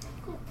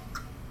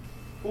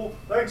 Cool,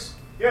 thanks.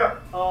 Yeah,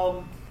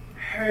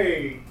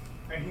 hey.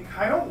 And he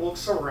kind of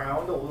looks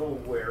around a little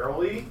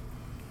warily.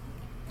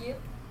 Yep.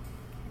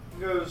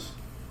 He goes,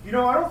 I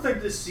don't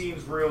think this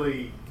seems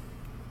really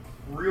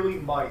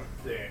my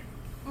thing.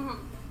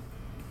 Mm-hmm.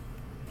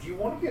 Do you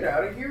want to get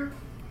out of here?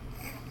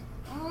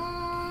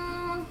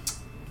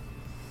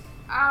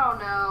 I don't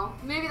know.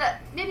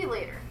 Maybe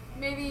later.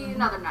 Maybe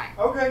another night.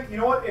 Okay, you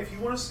know what? If you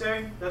want to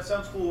stay, that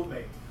sounds cool with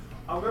me.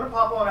 I'm going to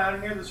pop on out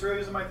of here. This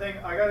really isn't my thing.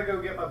 I got to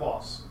go get my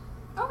boss.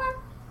 Okay.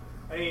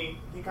 And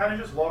he kind of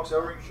just walks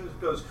over and just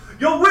goes,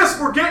 Yo,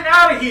 Wisp, we're getting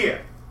out of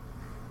here!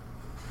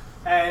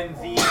 And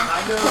the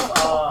kind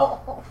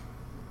of,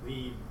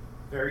 the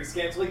very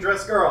scantily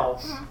dressed girl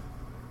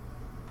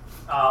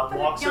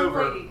walks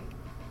over.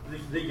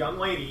 The young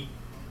lady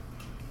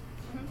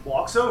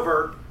walks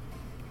over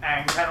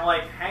and kind of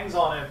like hangs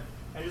on him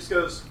and just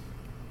goes,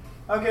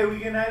 okay, we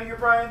getting out of here,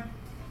 Brian?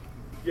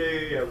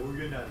 Yeah, we're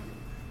getting out of here.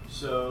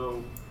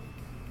 So...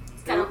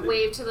 Kind of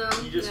wave to them.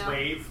 You just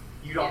wave?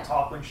 You don't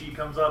talk when she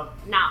comes up?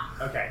 Nah.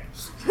 Okay.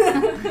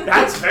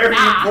 That's very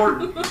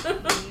important.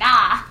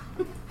 Nah.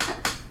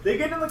 They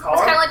get in the car.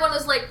 It's kind of like one of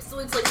those like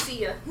salutes like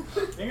see ya.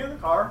 They get in the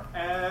car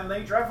and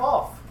they drive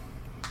off.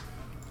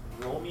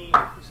 Roll me a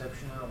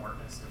perception and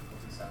awareness.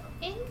 Difficulty 7.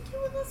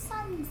 Into the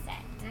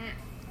sunset.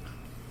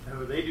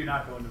 No, they do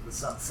not go into the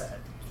sunset.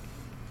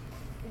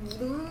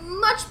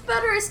 Much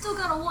better. I still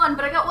got a 1,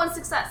 but I got 1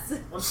 success.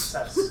 1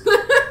 success.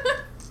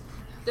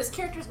 This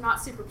character's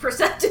not super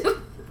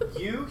perceptive.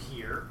 You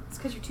hear... It's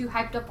because you're too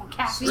hyped up on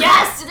caffeine.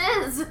 Yes, it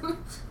is!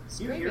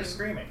 You hear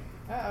screaming.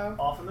 Uh-oh.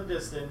 Off in the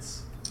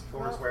distance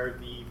towards where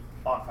the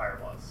bonfire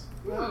was.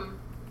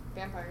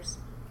 Vampires.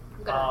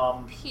 I'm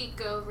gonna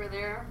peek over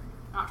there.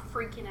 Not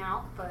freaking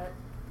out, but...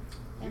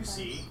 You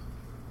see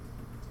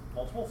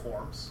multiple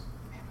forms.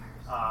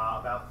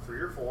 About 3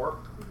 or 4.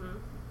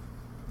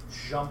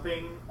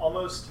 Jumping,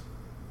 almost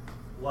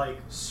like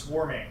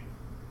swarming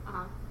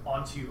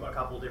onto a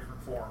couple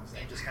different forms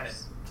and just kind of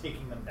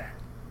taking them down.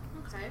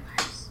 Okay.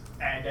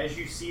 And as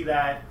you see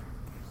that,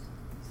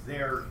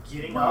 they're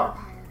getting up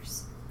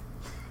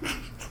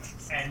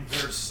and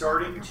they're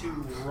starting to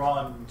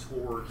run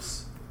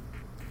towards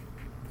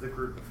the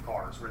group of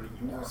cars where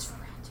you are.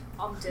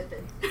 I'm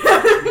dipping.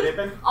 You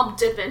dipping? I'm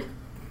dipping.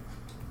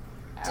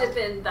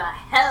 Dipping the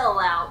hell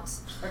out.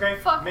 Okay,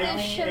 Fuck make this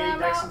me shit, a I'm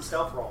dex out. and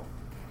stealth roll.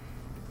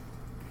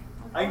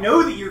 I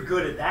know that you're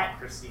good at that,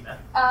 Christina.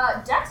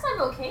 Dex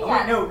I'm okay Oh,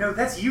 at. wait, no,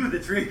 that's you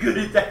that's really good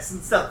at dex and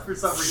stealth for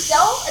some reason.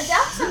 Stealth?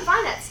 Dex I'm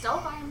fine at.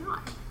 Stealth I am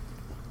not.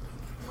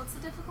 What's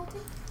the difficulty?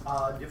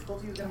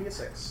 Difficulty is going to be a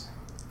 6.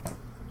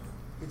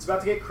 It's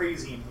about to get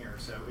crazy in here,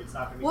 so it's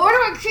not going to be... Why do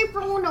I keep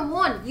rolling a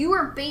 1? You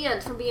are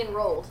banned from being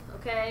rolled,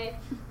 okay?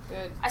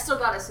 Good. I still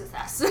got a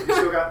success. You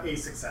still got a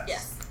success.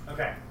 Yes.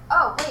 Okay.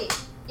 Oh, wait.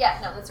 Yeah,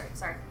 no, that's right.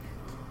 Sorry.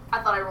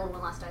 I thought I rolled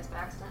 1 last dice by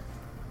accident.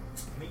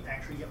 Let me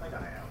actually get my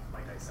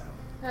dice out.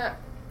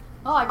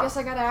 Oh, I guess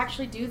I gotta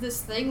actually do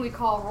this thing we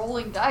call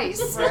rolling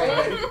dice.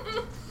 Right?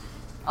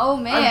 Oh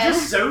man. I'm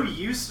just so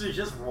used to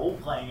just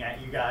role-playing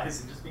at you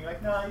guys and just being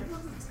like, nah,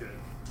 it's good.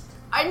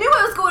 I knew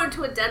I was going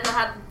into a den that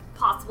had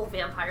possible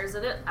vampires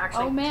in it,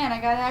 actually. Oh man,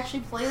 I gotta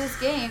actually play this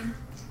game.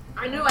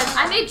 I knew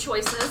I made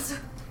choices.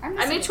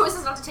 I made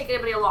choices not to take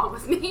anybody along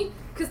with me,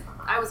 because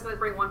I was going to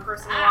bring one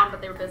person along,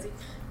 but they were busy.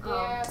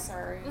 Yeah,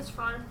 sorry. It's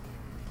fine.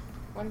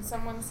 When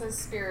someone says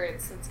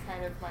spirits, it's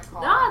kind of my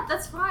call. Nah,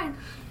 that's fine.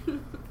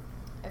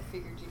 I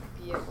figured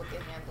you'd be able to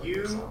handle You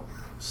yourself.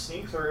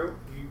 sneak through.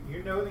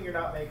 You know that you're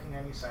not making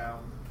any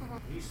sound.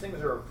 These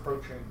things are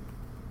approaching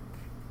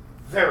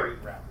very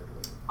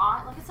rapidly.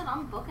 Like I said,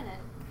 I'm booking it.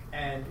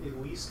 And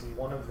at least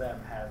one of them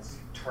has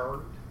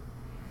turned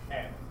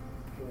and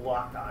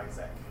locked eyes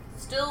at you.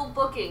 Still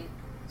booking.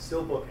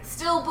 Still booking.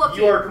 Still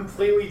booking. You are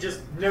completely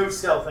just no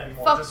stealth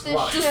anymore. Fuck just this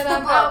run. shit. Just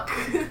I'm the out.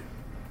 book.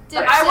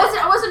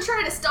 I wasn't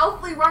trying to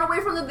stealthily run away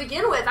from to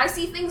begin with. I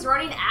see things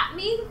running at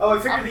me. Oh, I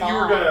figured that you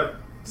were gonna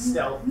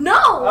stealth.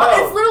 No,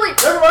 it's literally.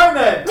 Never mind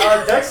then.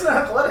 Dex and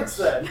athletics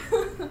then.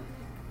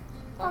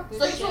 Fuck this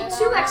So you shit. roll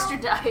 2 extra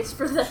dice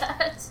for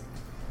that.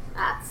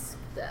 That's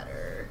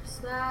better.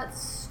 So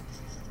that's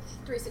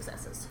 3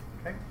 successes.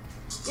 Okay.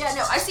 Yeah,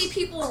 no, I see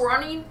people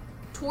running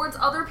towards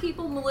other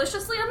people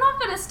maliciously. I'm not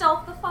gonna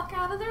stealth the fuck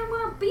out of there. I'm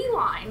gonna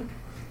beeline.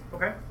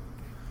 Okay.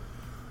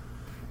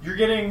 You're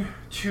getting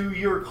to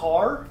your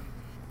car.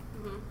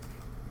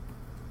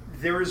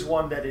 There is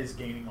one that is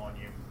gaining on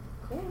you.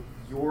 Cool.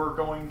 You're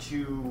going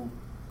to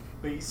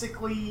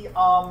basically,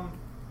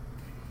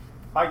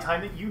 by the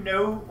time that you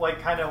know, like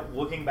kind of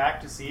looking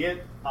back to see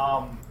it,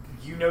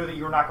 you know that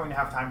you're not going to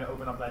have time to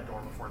open up that door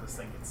before this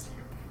thing gets to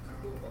you.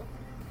 Cool.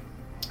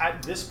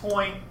 At this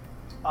point,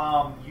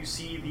 you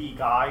see the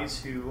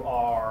guys who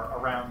are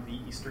around the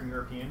Eastern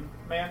European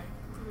man.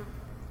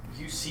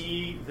 You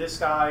see this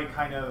guy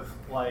kind of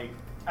like,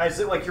 as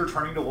it like you're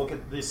turning to look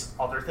at this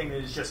other thing that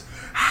is just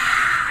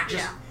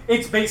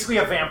it's basically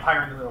a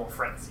vampire in the middle of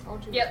frenzy.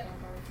 Yep.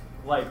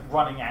 Like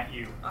running at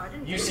you. Oh, I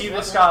didn't You think see it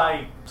was this that.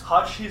 guy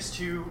touch his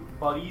two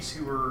buddies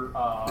who were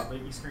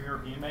the Eastern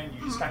European men.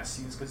 You just kind of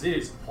see this because it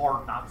is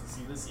hard not to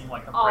see this in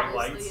like the bright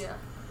Obviously, lights. yeah.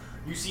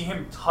 You see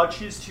him touch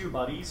his two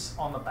buddies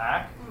on the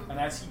back, and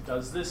as he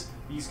does this,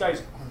 these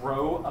guys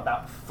grow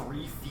about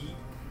 3 feet,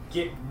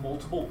 get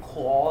multiple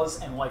claws,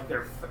 and like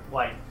their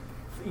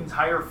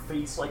entire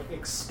face like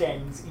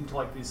extends into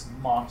like this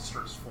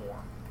monster's form.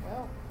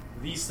 Well,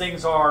 These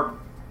things are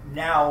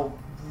now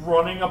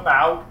running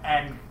about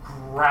and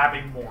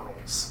grabbing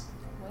mortals.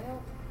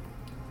 well,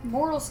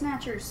 Mortal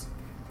snatchers.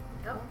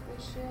 Yep.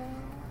 we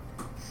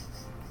shall.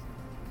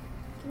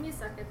 Give me a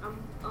second.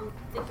 I'm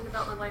thinking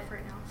about my life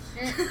right now.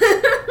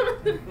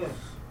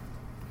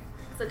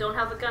 So I don't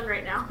have a gun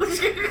right now.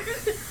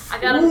 I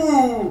gotta.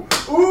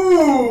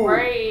 Ooh!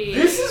 Right.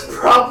 This is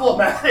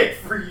problematic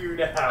for you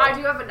now. I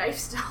do have a knife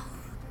still.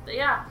 But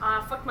yeah,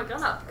 fucked my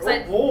gun up. 'Cause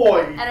Oh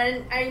boy!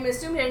 And I'm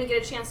assuming I didn't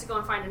get a chance to go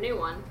and find a new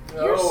one.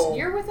 No.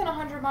 You're within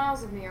 100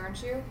 miles of me,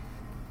 aren't you?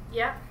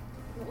 Yeah.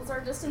 What was our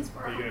distance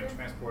for? Are you going to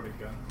transport a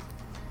gun?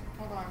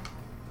 Hold on.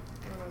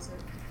 Where was it?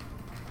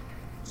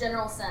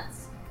 General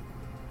sense.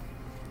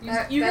 You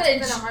That's get a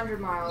within 100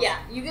 miles. yeah.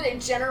 You get a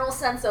general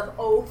sense of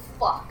oh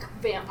fuck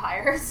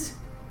vampires,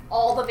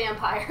 all the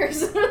vampires.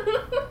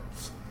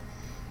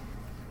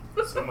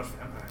 So much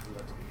vampire who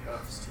like to be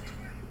cuffed.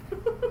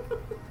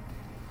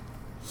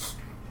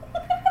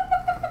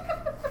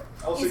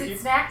 Also Is it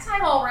snack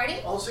time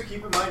already? Also,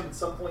 keep in mind at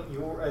some point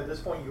at this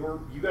point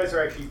you guys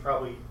are actually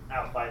probably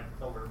out by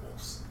the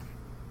werewolves.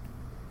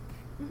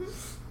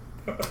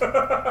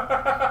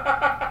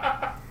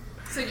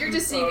 So you're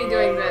just seeing me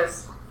doing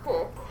this.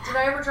 Cool. Did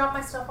I ever drop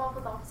my stuff off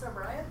with Officer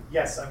Brian?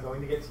 Yes, I'm going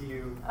to get to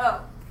you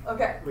Oh,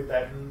 okay. with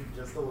that in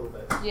just a little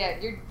bit. Yeah,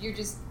 you're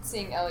just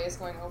seeing Elias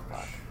going, oh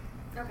fuck.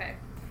 Okay.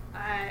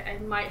 I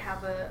might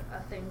have a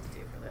thing to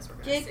do for this. We're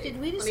gonna Jake, see. did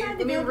we Let decide me, to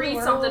let me go to read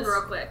the something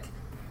werewolves? real quick.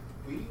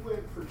 We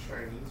went for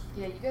Chinese.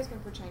 Yeah, you guys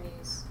went for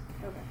Chinese.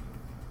 Okay.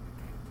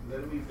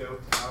 Then we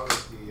noped out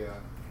at the.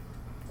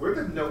 Where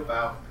did nope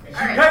out? You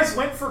Alright. guys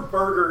went for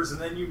burgers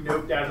and then you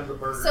noped out of the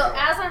burger. So joint.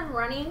 as I'm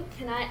running,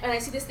 and I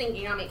see this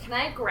thing on me, can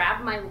I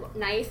grab my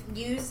knife,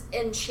 use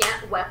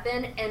enchant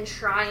weapon, and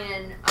try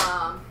and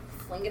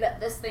fling it at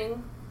this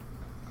thing?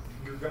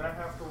 You're gonna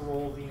have to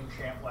roll the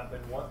enchant weapon.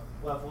 What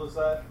level is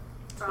that?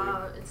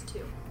 It's 2.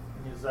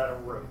 And is that a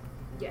rope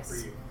Yes. for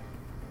you?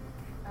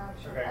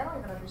 Sure. Okay. I don't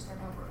even understand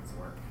how roads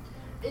work.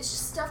 It's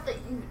just stuff that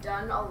you've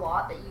done a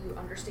lot that you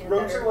understand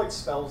Ropes better. are like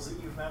spells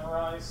that you've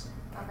memorized,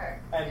 Okay.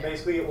 and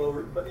basically it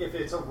lowers. But if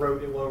it's a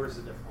rope, it lowers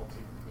the difficulty.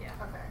 Yeah.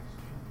 Okay.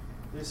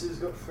 This is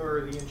good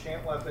for the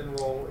enchant weapon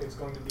roll. It's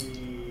going to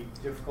be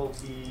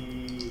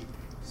difficulty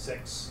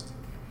 6.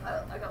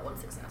 I got 1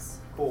 success.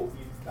 Cool.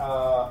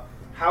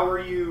 How are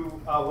you?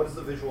 What is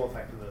the visual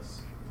effect of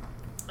this?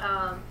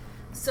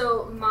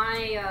 So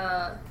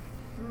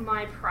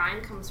my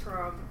prime comes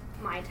from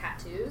my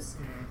tattoos.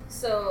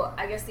 So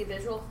I guess the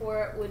visual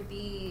for it would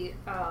be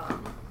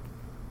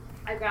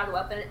I grab the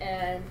weapon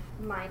and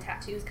my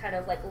tattoos kind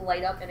of like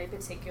light up in a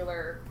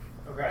particular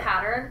Okay.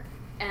 pattern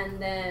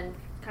and then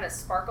kind of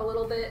spark a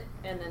little bit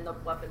and then the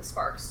weapon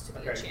sparks to be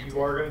Okay. enchanted.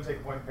 You are going to take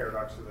a point of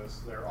paradox for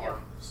this. There are Yep.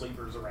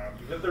 sleepers around.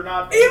 Even if they're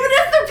not. Even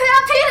if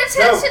they're paying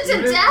attention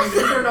even to if- death. even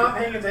if they're not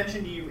paying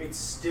attention to you, it's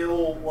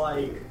still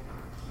like.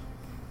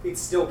 It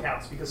still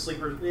counts because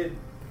sleepers.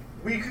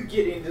 We could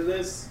get into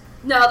this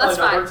No, that's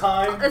another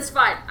fine. time. That's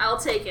fine. I'll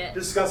take it.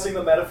 Discussing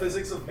the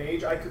metaphysics of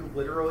mage, I could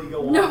literally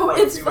go on No, for like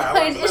it's 2 fine.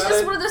 hours It's about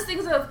just it. one of those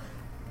things of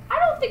I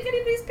don't think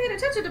anybody's paying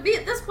attention to me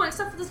at this point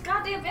except for this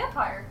goddamn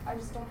vampire. I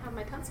just don't have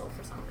my pencil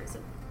for some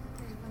reason.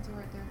 There's a pencil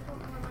right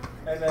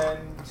there. And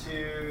then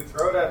to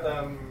throw it at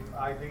them,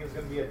 I think it's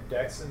going to be a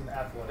dex and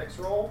athletics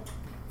roll.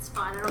 It's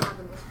fine. I don't have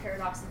the most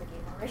paradox in the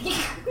game already.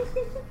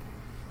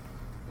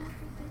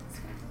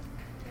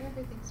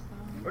 Everything's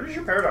fine. What is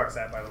your paradox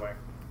at, by the way?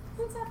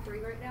 It's at 3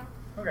 right now.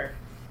 Okay.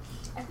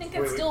 I think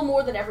Wait, it's still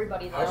more than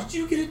everybody though. How did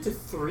you get it to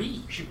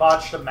 3? She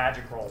botched a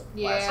magic roll.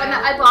 Yeah. last I,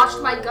 time. I botched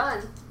my gun,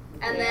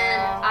 and then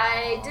Yeah.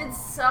 I did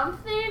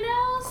something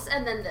else,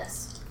 and then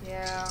this.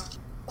 Yeah.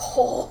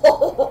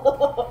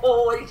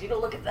 Oh, I need you to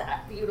look at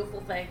that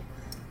beautiful thing.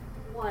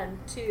 1,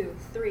 2,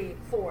 3,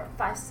 4,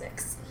 5,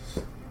 6.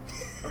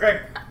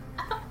 Okay.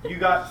 You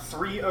got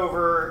 3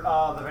 over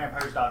the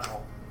vampire's dodge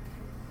roll.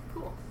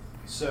 Cool.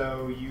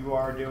 So you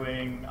are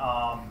doing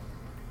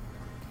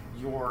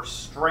your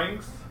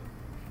strength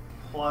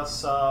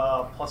plus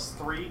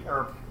 3,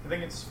 or I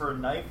think it's for a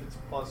knife, it's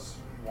plus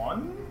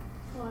 1?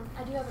 Hold on,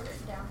 I do have it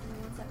written down. Give me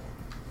 1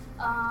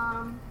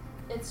 second.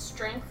 It's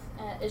strength.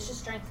 It's just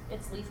strength.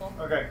 It's lethal.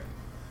 Okay.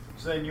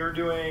 So then you're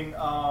doing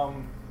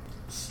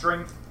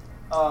strength,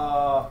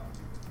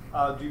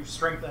 do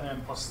strength and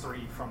then plus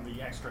 3 from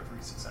the extra 3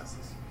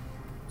 successes.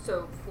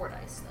 So 4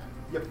 dice then.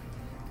 Yep.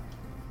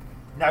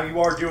 Now you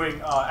are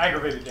doing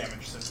aggravated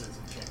damage since it's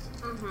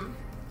enchanted. Mm-hmm.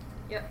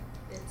 Yep.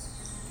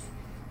 It's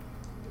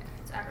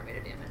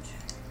aggravated damage.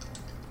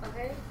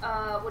 Okay.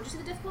 What did you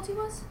say the difficulty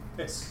was?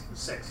 It's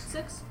 6.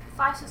 6?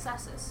 5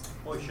 successes.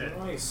 Holy shit.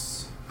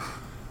 Nice.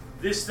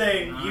 This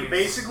thing, you Nice.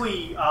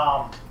 basically,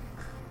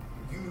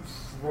 you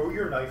throw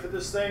your knife at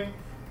this thing,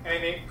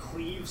 and it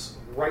cleaves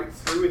right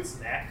through its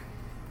neck.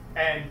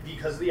 And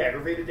because of the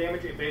aggravated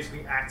damage, it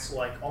basically acts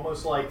like,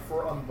 almost like,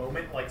 for a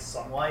moment, like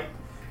sunlight.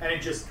 And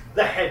it just,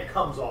 the head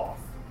comes off.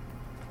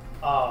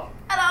 And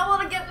I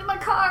want to get in my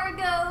car and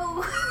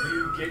go.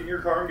 You get in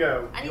your car and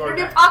go. I need You are a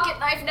new next. pocket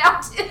knife now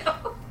too.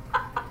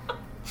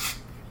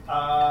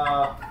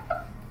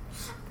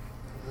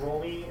 Roll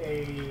me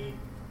a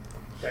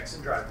Dex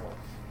and Drive roll.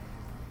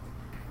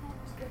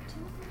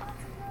 I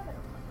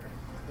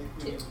think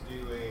we need to do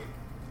a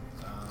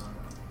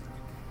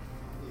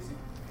easy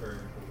or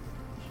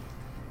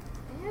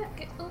Yeah,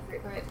 get over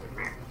it. Right.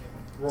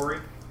 Rory.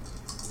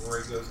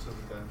 Rory goes to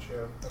the gun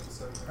show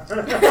episode.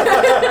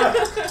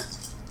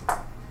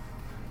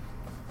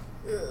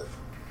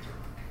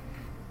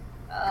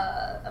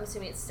 I'm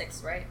assuming it's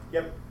 6, right?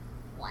 Yep.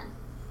 1.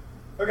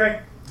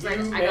 Okay. So I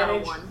got a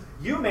 1.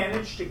 You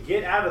manage to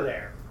get out of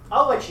there.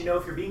 I'll let you know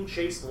if you're being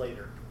chased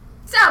later.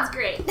 Sounds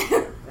great.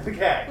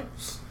 Okay.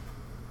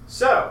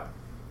 So,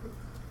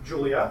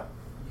 Julia,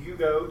 you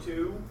go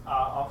to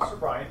Officer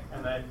Bryant,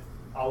 and then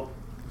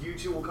you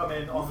two will come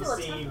in on the feel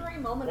a scene temporary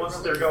moment of once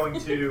they're going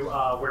relief. to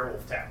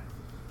Werewolf Town.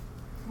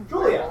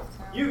 Julia, Werewolf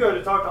Town. you go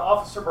to talk to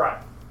Officer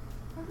Bryant.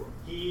 Mhm.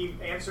 He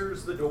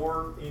answers the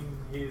door in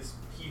his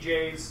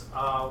PJs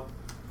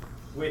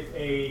with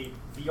a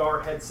VR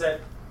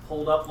headset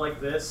pulled up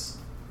like this,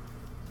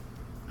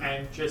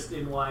 and just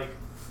in like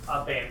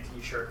a band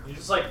t-shirt. He's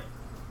just like,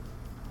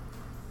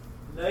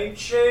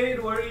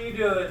 Nightshade, what are you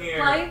doing here?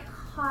 Like,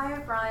 hi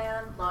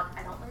Brian. Look,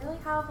 I don't really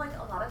have like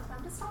a lot of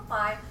time to stop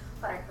by,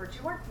 but I heard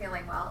you weren't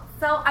feeling well,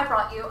 so I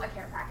brought you a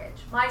care package.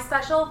 My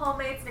special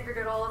homemade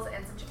snickerdoodles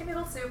and some chicken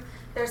noodle soup.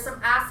 There's some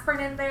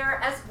aspirin in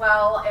there as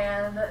well,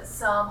 and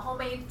some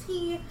homemade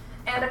tea,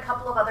 and a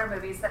couple of other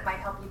movies that might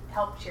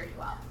help cheer you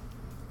up.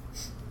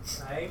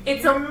 Thank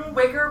It's you. a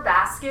Wigger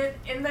basket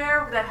in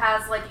there that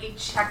has like a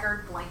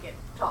checkered blanket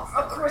tossed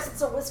Of over course, it.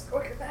 it's a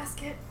Wicker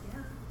basket. Yeah.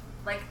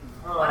 Like,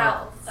 Oh. what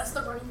else? That's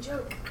the running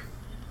joke.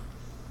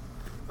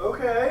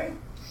 Okay.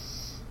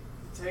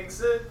 He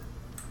takes it.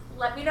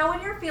 Let me know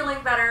when you're feeling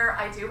better.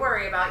 I do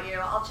worry about you.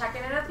 I'll check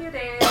in a few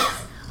days.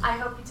 I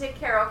hope you take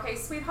care, okay,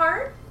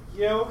 sweetheart?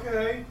 Yeah,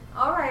 okay.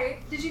 All right.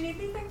 Did you need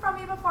anything from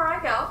me before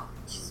I go?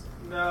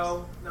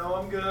 No,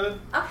 I'm good.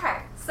 Okay.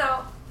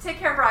 So, take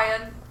care,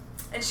 Brian.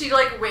 And she,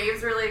 like,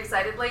 waves really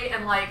excitedly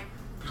and, like,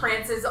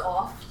 prances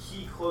off.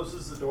 He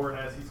closes the door, and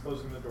as he's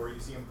closing the door, you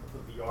see him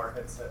put the VR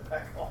headset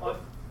back on.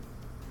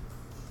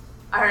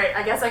 All right.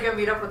 I guess I go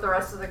meet up with the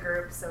rest of the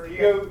group so we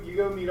You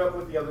go meet up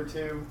with the other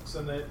two,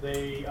 so that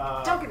they.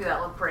 Don't give me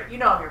that look, Brit. You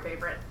know I'm your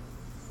favorite.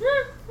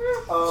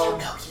 You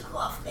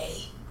love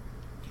me.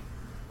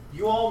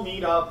 You all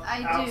meet up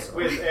I do.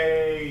 with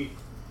a.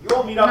 You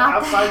all meet up Not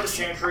outside that. the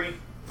chantry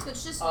So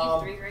it's just you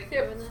Um, 3, right,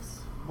 doing this?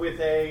 with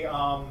a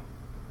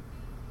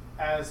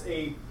as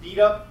a beat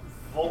up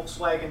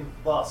Volkswagen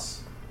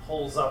bus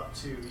pulls up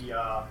to the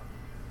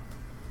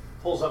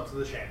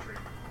chantry.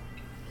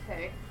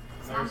 Okay.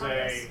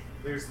 And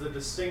there's the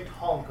distinct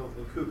honk of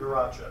the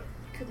cucaracha.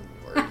 Good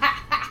lord.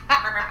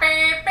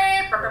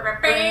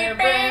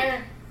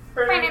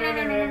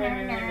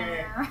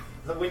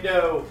 The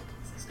window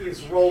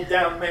is rolled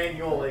down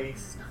manually,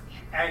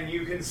 and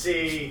you can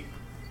see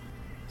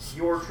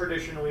your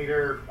tradition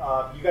leader.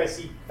 You guys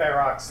see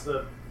Ferox,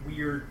 the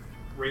weird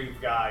rave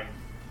guy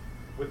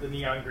with the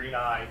neon green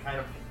eye, kind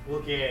of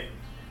look at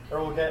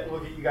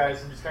you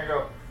guys and just kind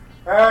of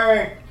go,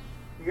 "Hey,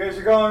 you guys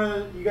are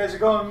going to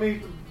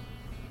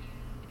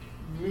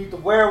meet the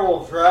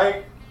werewolves,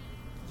 right?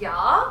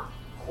 Yeah?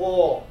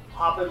 Cool.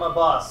 Hop in my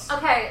bus."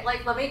 Okay,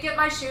 like, let me get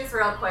my shoes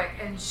real quick.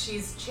 And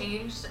she's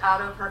changed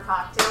out of her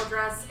cocktail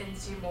dress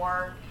into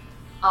more,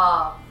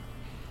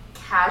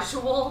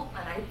 casual,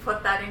 and I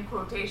put that in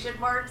quotation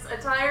marks,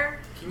 attire.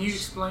 Can you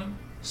explain?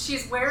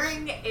 She's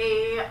wearing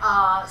a,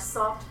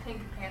 soft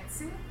pink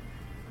pantsuit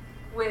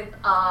with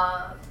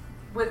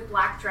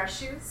black dress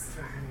shoes.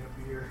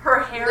 Her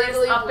hair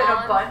Legally is up in a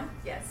blonde? bun.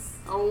 Yes.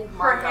 Oh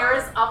my Her god. hair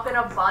is up in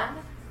a bun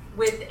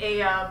with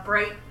a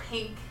bright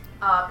pink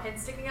pin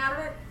sticking out of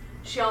it.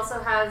 She also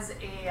has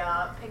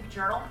a pink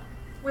journal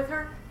with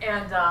her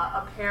and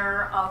a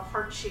pair of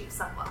heart-shaped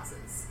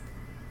sunglasses.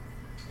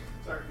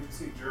 Sorry, did you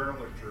see journal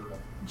or gerbil?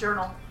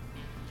 Journal.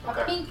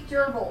 A pink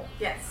gerbil.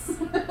 Yes.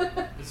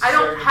 This I is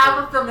don't very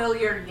have a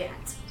familiar yet.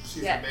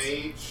 She's Yes. a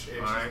mage,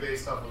 and Alright. she's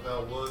based off of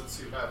Elle Woods,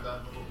 who have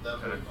that little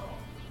devil doll.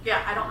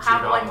 Yeah, I don't Get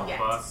have on one the yet.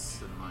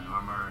 bus and my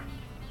armor and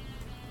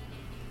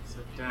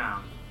sit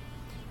down.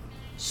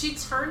 She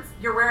turns.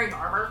 You're wearing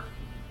armor.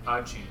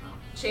 Chainmail.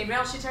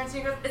 Chainmail. She turns to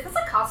you and goes, "Is this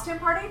a costume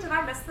party? Did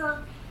I miss the?"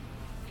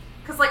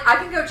 Because like I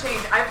can go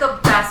change. I have the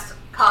best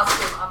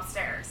costume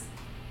upstairs.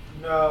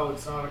 No,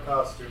 it's not a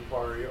costume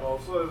party.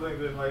 Also, I think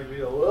they might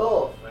be a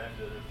little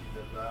offended if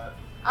you did that.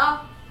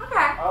 Oh, okay.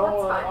 I That's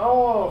don't fine.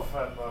 want to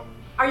offend them.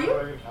 Are you?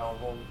 I can help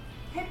them.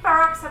 Hey,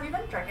 Ferox, have you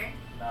been drinking?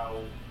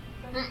 No.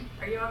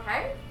 Are you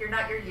okay? You're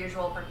not your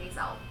usual Burmese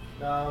elf.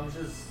 No, I'm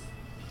just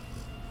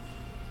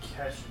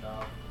catching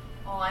up.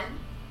 On?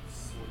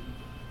 Sleep.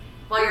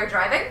 While you're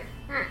driving?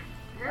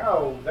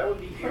 No, that would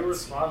be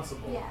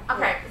irresponsible. Yeah.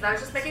 Okay, because I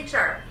was just making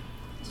sure.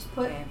 Just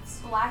put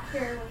black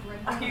hair with red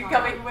Are hair you on.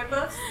 coming with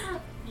us?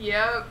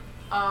 Yep.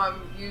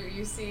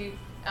 You see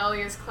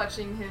Elias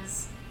clutching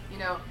his,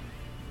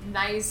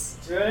 nice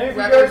Do any of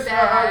you leather guys know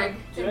how to, bag.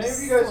 do and any of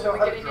just you guys know slowly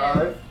how to getting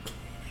drive? in.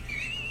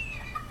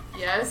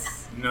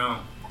 Yes. No.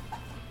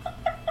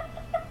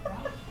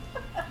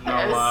 Not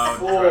Yes. allowed to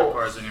Cool. drive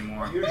cars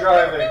anymore. You're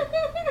driving.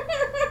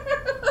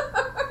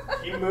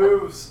 He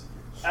moves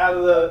out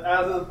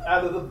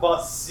of the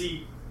bus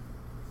seat.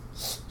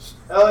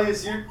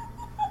 Elias,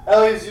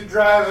 you're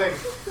driving.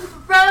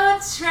 Road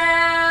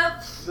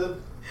trip!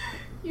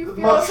 You The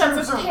feel a sense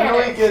mushrooms of are panic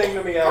really getting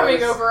to me,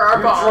 Elias. coming over our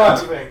You're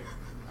bond. driving.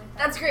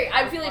 That's great.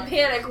 I'm feeling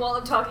panic while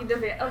I'm talking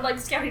to I'm like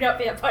scouting out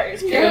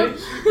vampires.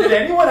 Did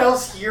anyone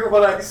else hear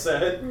what I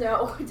said?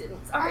 No, I didn't.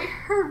 I Sorry.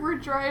 heard we're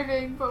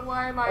driving, but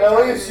why am I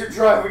Elias, driving? you're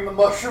driving. The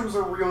mushrooms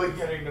are really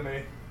getting to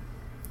me.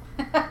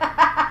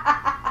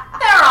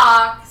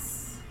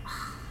 Ferox!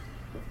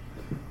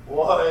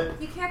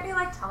 What? You can't be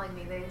like telling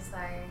me these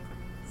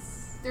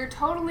things. They're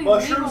totally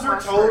Mushrooms legal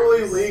are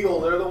totally mushrooms.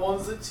 legal. They're the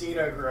ones that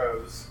Tina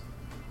grows.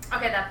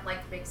 Okay, that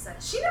makes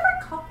sense. She never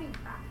called me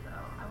back though.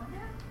 I wonder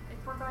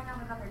if we're going on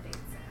another date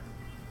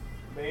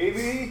soon.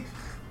 Maybe.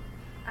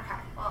 Okay,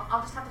 well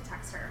I'll just have to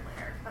text her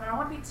later. But I don't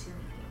want to be too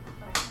needy.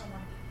 But I also want to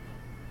be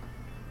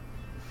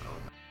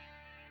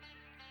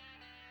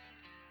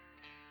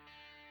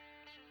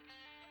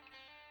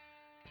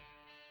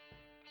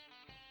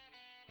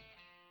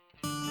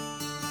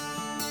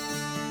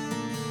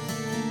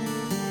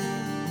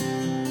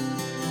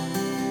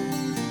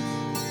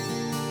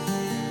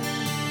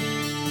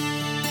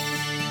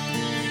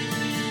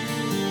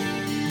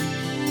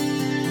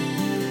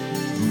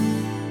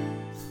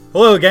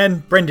Hello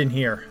again, Brendan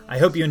here. I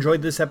hope you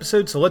enjoyed this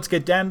episode, so let's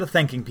get down to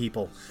thanking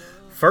people.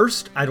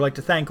 First, I'd like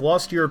to thank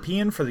Lost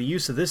European for the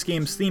use of this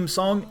game's theme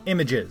song,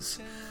 Images.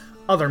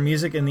 Other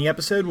music in the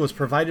episode was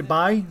provided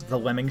by The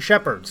Lemming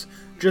Shepherds,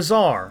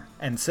 Jazar,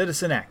 and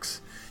Citizen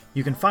X.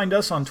 You can find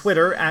us on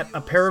Twitter at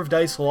A Pair of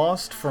Dice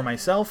Lost for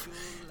myself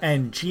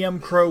and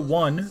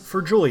GMCrow1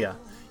 for Julia.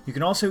 You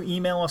can also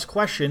email us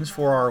questions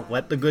for our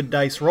Let the Good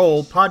Dice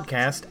Roll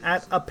podcast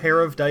at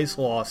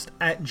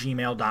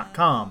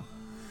apairofdicelost@gmail.com.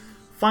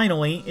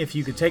 Finally, if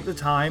you could take the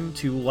time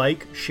to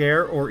like,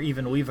 share, or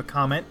even leave a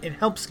comment, it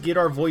helps get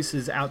our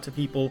voices out to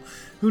people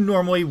who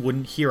normally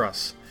wouldn't hear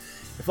us.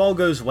 If all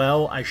goes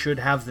well, I should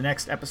have the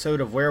next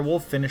episode of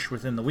Werewolf finished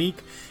within the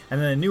week,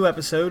 and then a new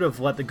episode of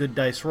Let the Good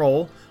Dice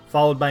Roll,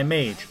 followed by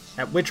Mage,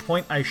 at which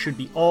point I should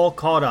be all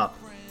caught up.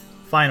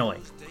 Finally.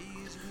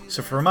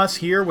 So from us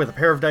here with A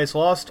Pair of Dice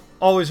Lost,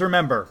 always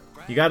remember,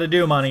 you gotta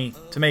do money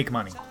to make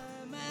money.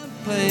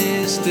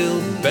 Place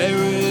still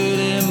buried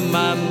in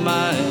my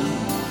mind.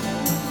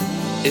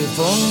 If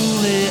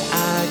only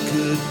I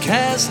could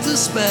cast a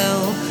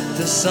spell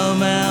to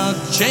somehow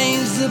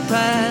change the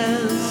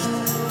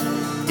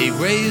past,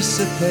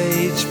 erase a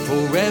page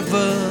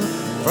forever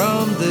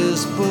from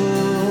this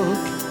book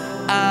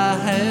I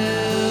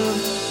have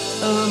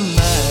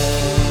imagined.